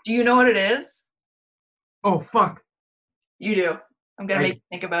 Do you know what it is? Oh, fuck. You do. I'm going to make you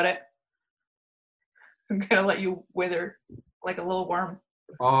think about it. I'm going to let you wither like a little worm.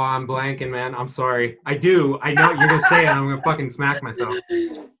 Oh, I'm blanking, man. I'm sorry. I know you're going to say it. I'm going to fucking smack myself.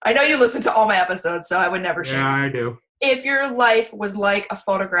 I know you listen to all my episodes, so I would never shame you. Yeah, I do. If your life was like a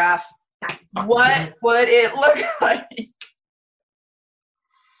photograph, what would it look like?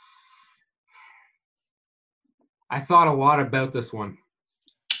 I thought a lot about this one.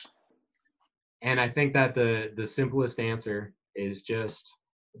 And I think that the simplest answer is just,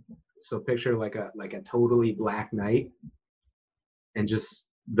 so picture like a totally black night and just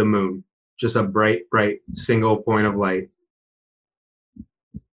the moon, just a bright single point of light.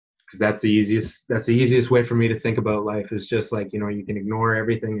 Because that's the easiest way for me to think about life, is just like, you can ignore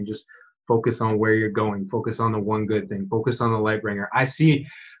everything and just focus on where you're going, focus on the one good thing, focus on the light bringer. I see,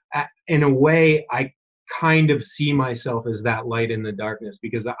 in a way, I kind of see myself as that light in the darkness,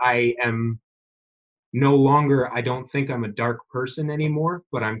 because I am no longer, I don't think I'm a dark person anymore,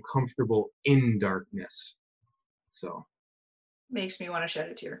 but I'm comfortable in darkness. So makes me want to shed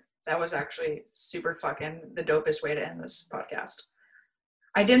a tear. That was actually super fucking the dopest way to end this podcast.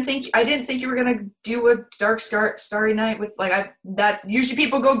 I didn't think you were gonna do a dark starry night with that usually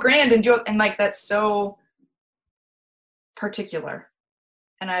people go grand and like that's so particular,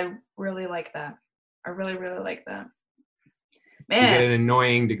 and I really like that. I really, really like that. Man. You get an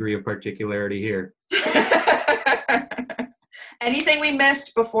annoying degree of particularity here. Anything we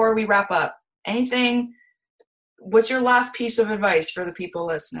missed before we wrap up? Anything? What's your last piece of advice for the people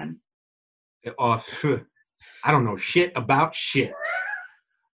listening? I don't know shit about shit.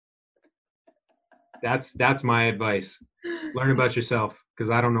 That's my advice. Learn about yourself,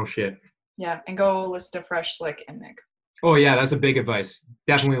 because I don't know shit. Yeah, and go listen to Fresh, Slick, and Mick. Oh, yeah, that's a big advice.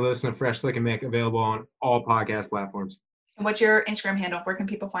 Definitely listen to Fresh, Slick, and Mick, available on all podcast platforms. And what's your Instagram handle? Where can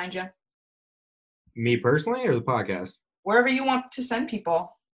people find you? Me personally, or the podcast? Wherever you want to send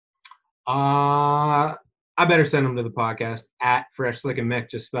people. I better send them to the podcast, at Fresh, Slick, and Mick.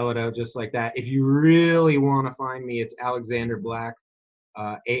 Just spell it out just like that. If you really want to find me, it's Alexander Black,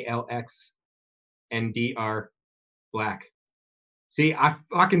 ALXNDR Black. See, I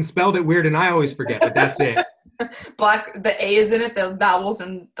fucking spelled it weird and I always forget, but that's it. Black, the A is in it, the vowels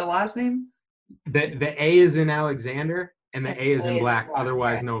in the last name? The A is in Alexander and the A is in Black,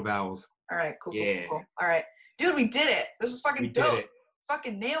 otherwise right. No vowels. All right, cool, yeah. Cool. All right. Dude, we did it. This was fucking dope.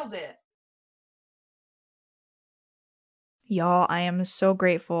 Fucking nailed it. Y'all, I am so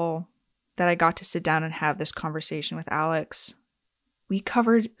grateful that I got to sit down and have this conversation with Alex. We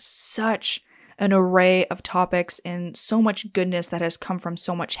covered such an array of topics and so much goodness that has come from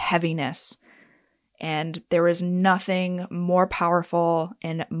so much heaviness. And there is nothing more powerful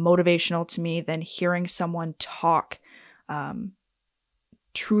and motivational to me than hearing someone talk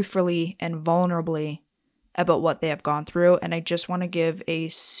truthfully and vulnerably about what they have gone through. And I just want to give a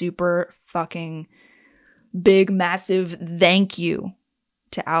super fucking big, massive thank you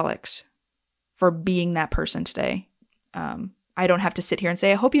to Alex for being that person today. I don't have to sit here and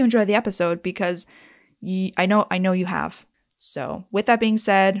say, I hope you enjoy the episode, because I know you have. So with that being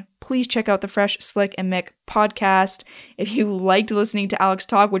said, please check out the Fresh, Slick, and Mick podcast. If you liked listening to Alex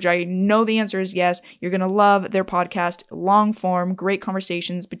talk, which I know the answer is yes, you're going to love their podcast. Long form, great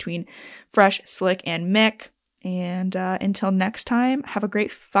conversations between Fresh, Slick, and Mick. And until next time, have a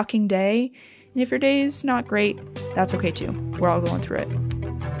great fucking day. And if your day is not great, that's okay too. We're all going through it.